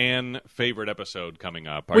a fan favorite episode coming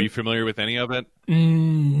up. Are you familiar with any of it?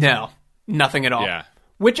 No, nothing at all. Yeah.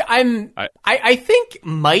 Which I think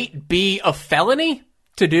might be a felony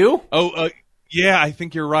to do. Yeah, I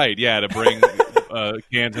think you're right. Yeah, to bring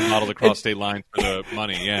cans and bottles across state lines for the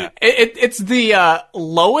money. Yeah, it's the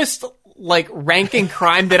lowest ranking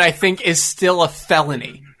crime that I think is still a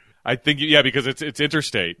felony. I think because it's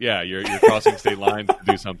interstate. Yeah, you're crossing state lines to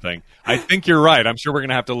do something. I think you're right. I'm sure we're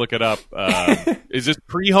gonna have to look it up. Is this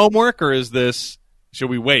pre-homework or is this? Should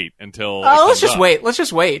we wait until? Let's just wait. Let's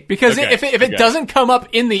just wait because if it doesn't come up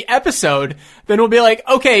in the episode, then we'll be like,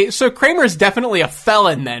 okay, so Kramer's definitely a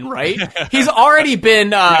felon then, right? He's already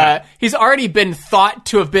been thought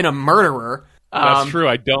to have been a murderer. That's true.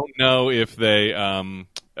 I don't know if they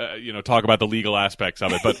talk about the legal aspects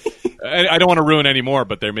of it, but I don't want to ruin any more.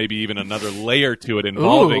 But there may be even another layer to it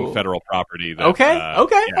involving federal property. That,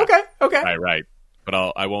 Okay. Right. But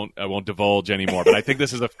I won't divulge anymore. But I think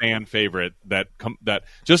this is a fan favorite that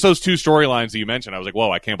just those two storylines that you mentioned. I was like,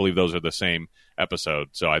 whoa, I can't believe those are the same episode.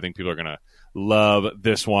 So I think people are gonna love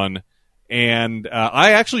this one. And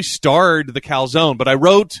I actually starred the calzone, but I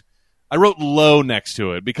wrote low next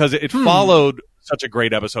to it because it followed such a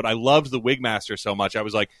great episode. I loved the Wigmaster so much. I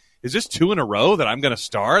was like, is this 2 in a row that I'm going to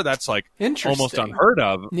star? That's almost unheard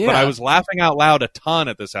of. Yeah. But I was laughing out loud a ton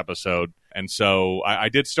at this episode. And so I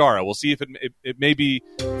did star. We'll see if it may be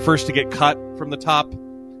first to get cut from the top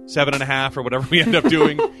 7.5 or whatever we end up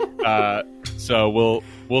doing. So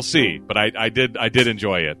we'll see. But I did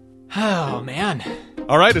enjoy it. Oh, man.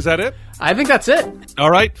 All right. Is that it? I think that's it. All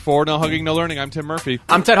right. For No Hugging, No Learning, I'm Tim Murphy.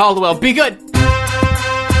 I'm Ted Hollowell. Be good.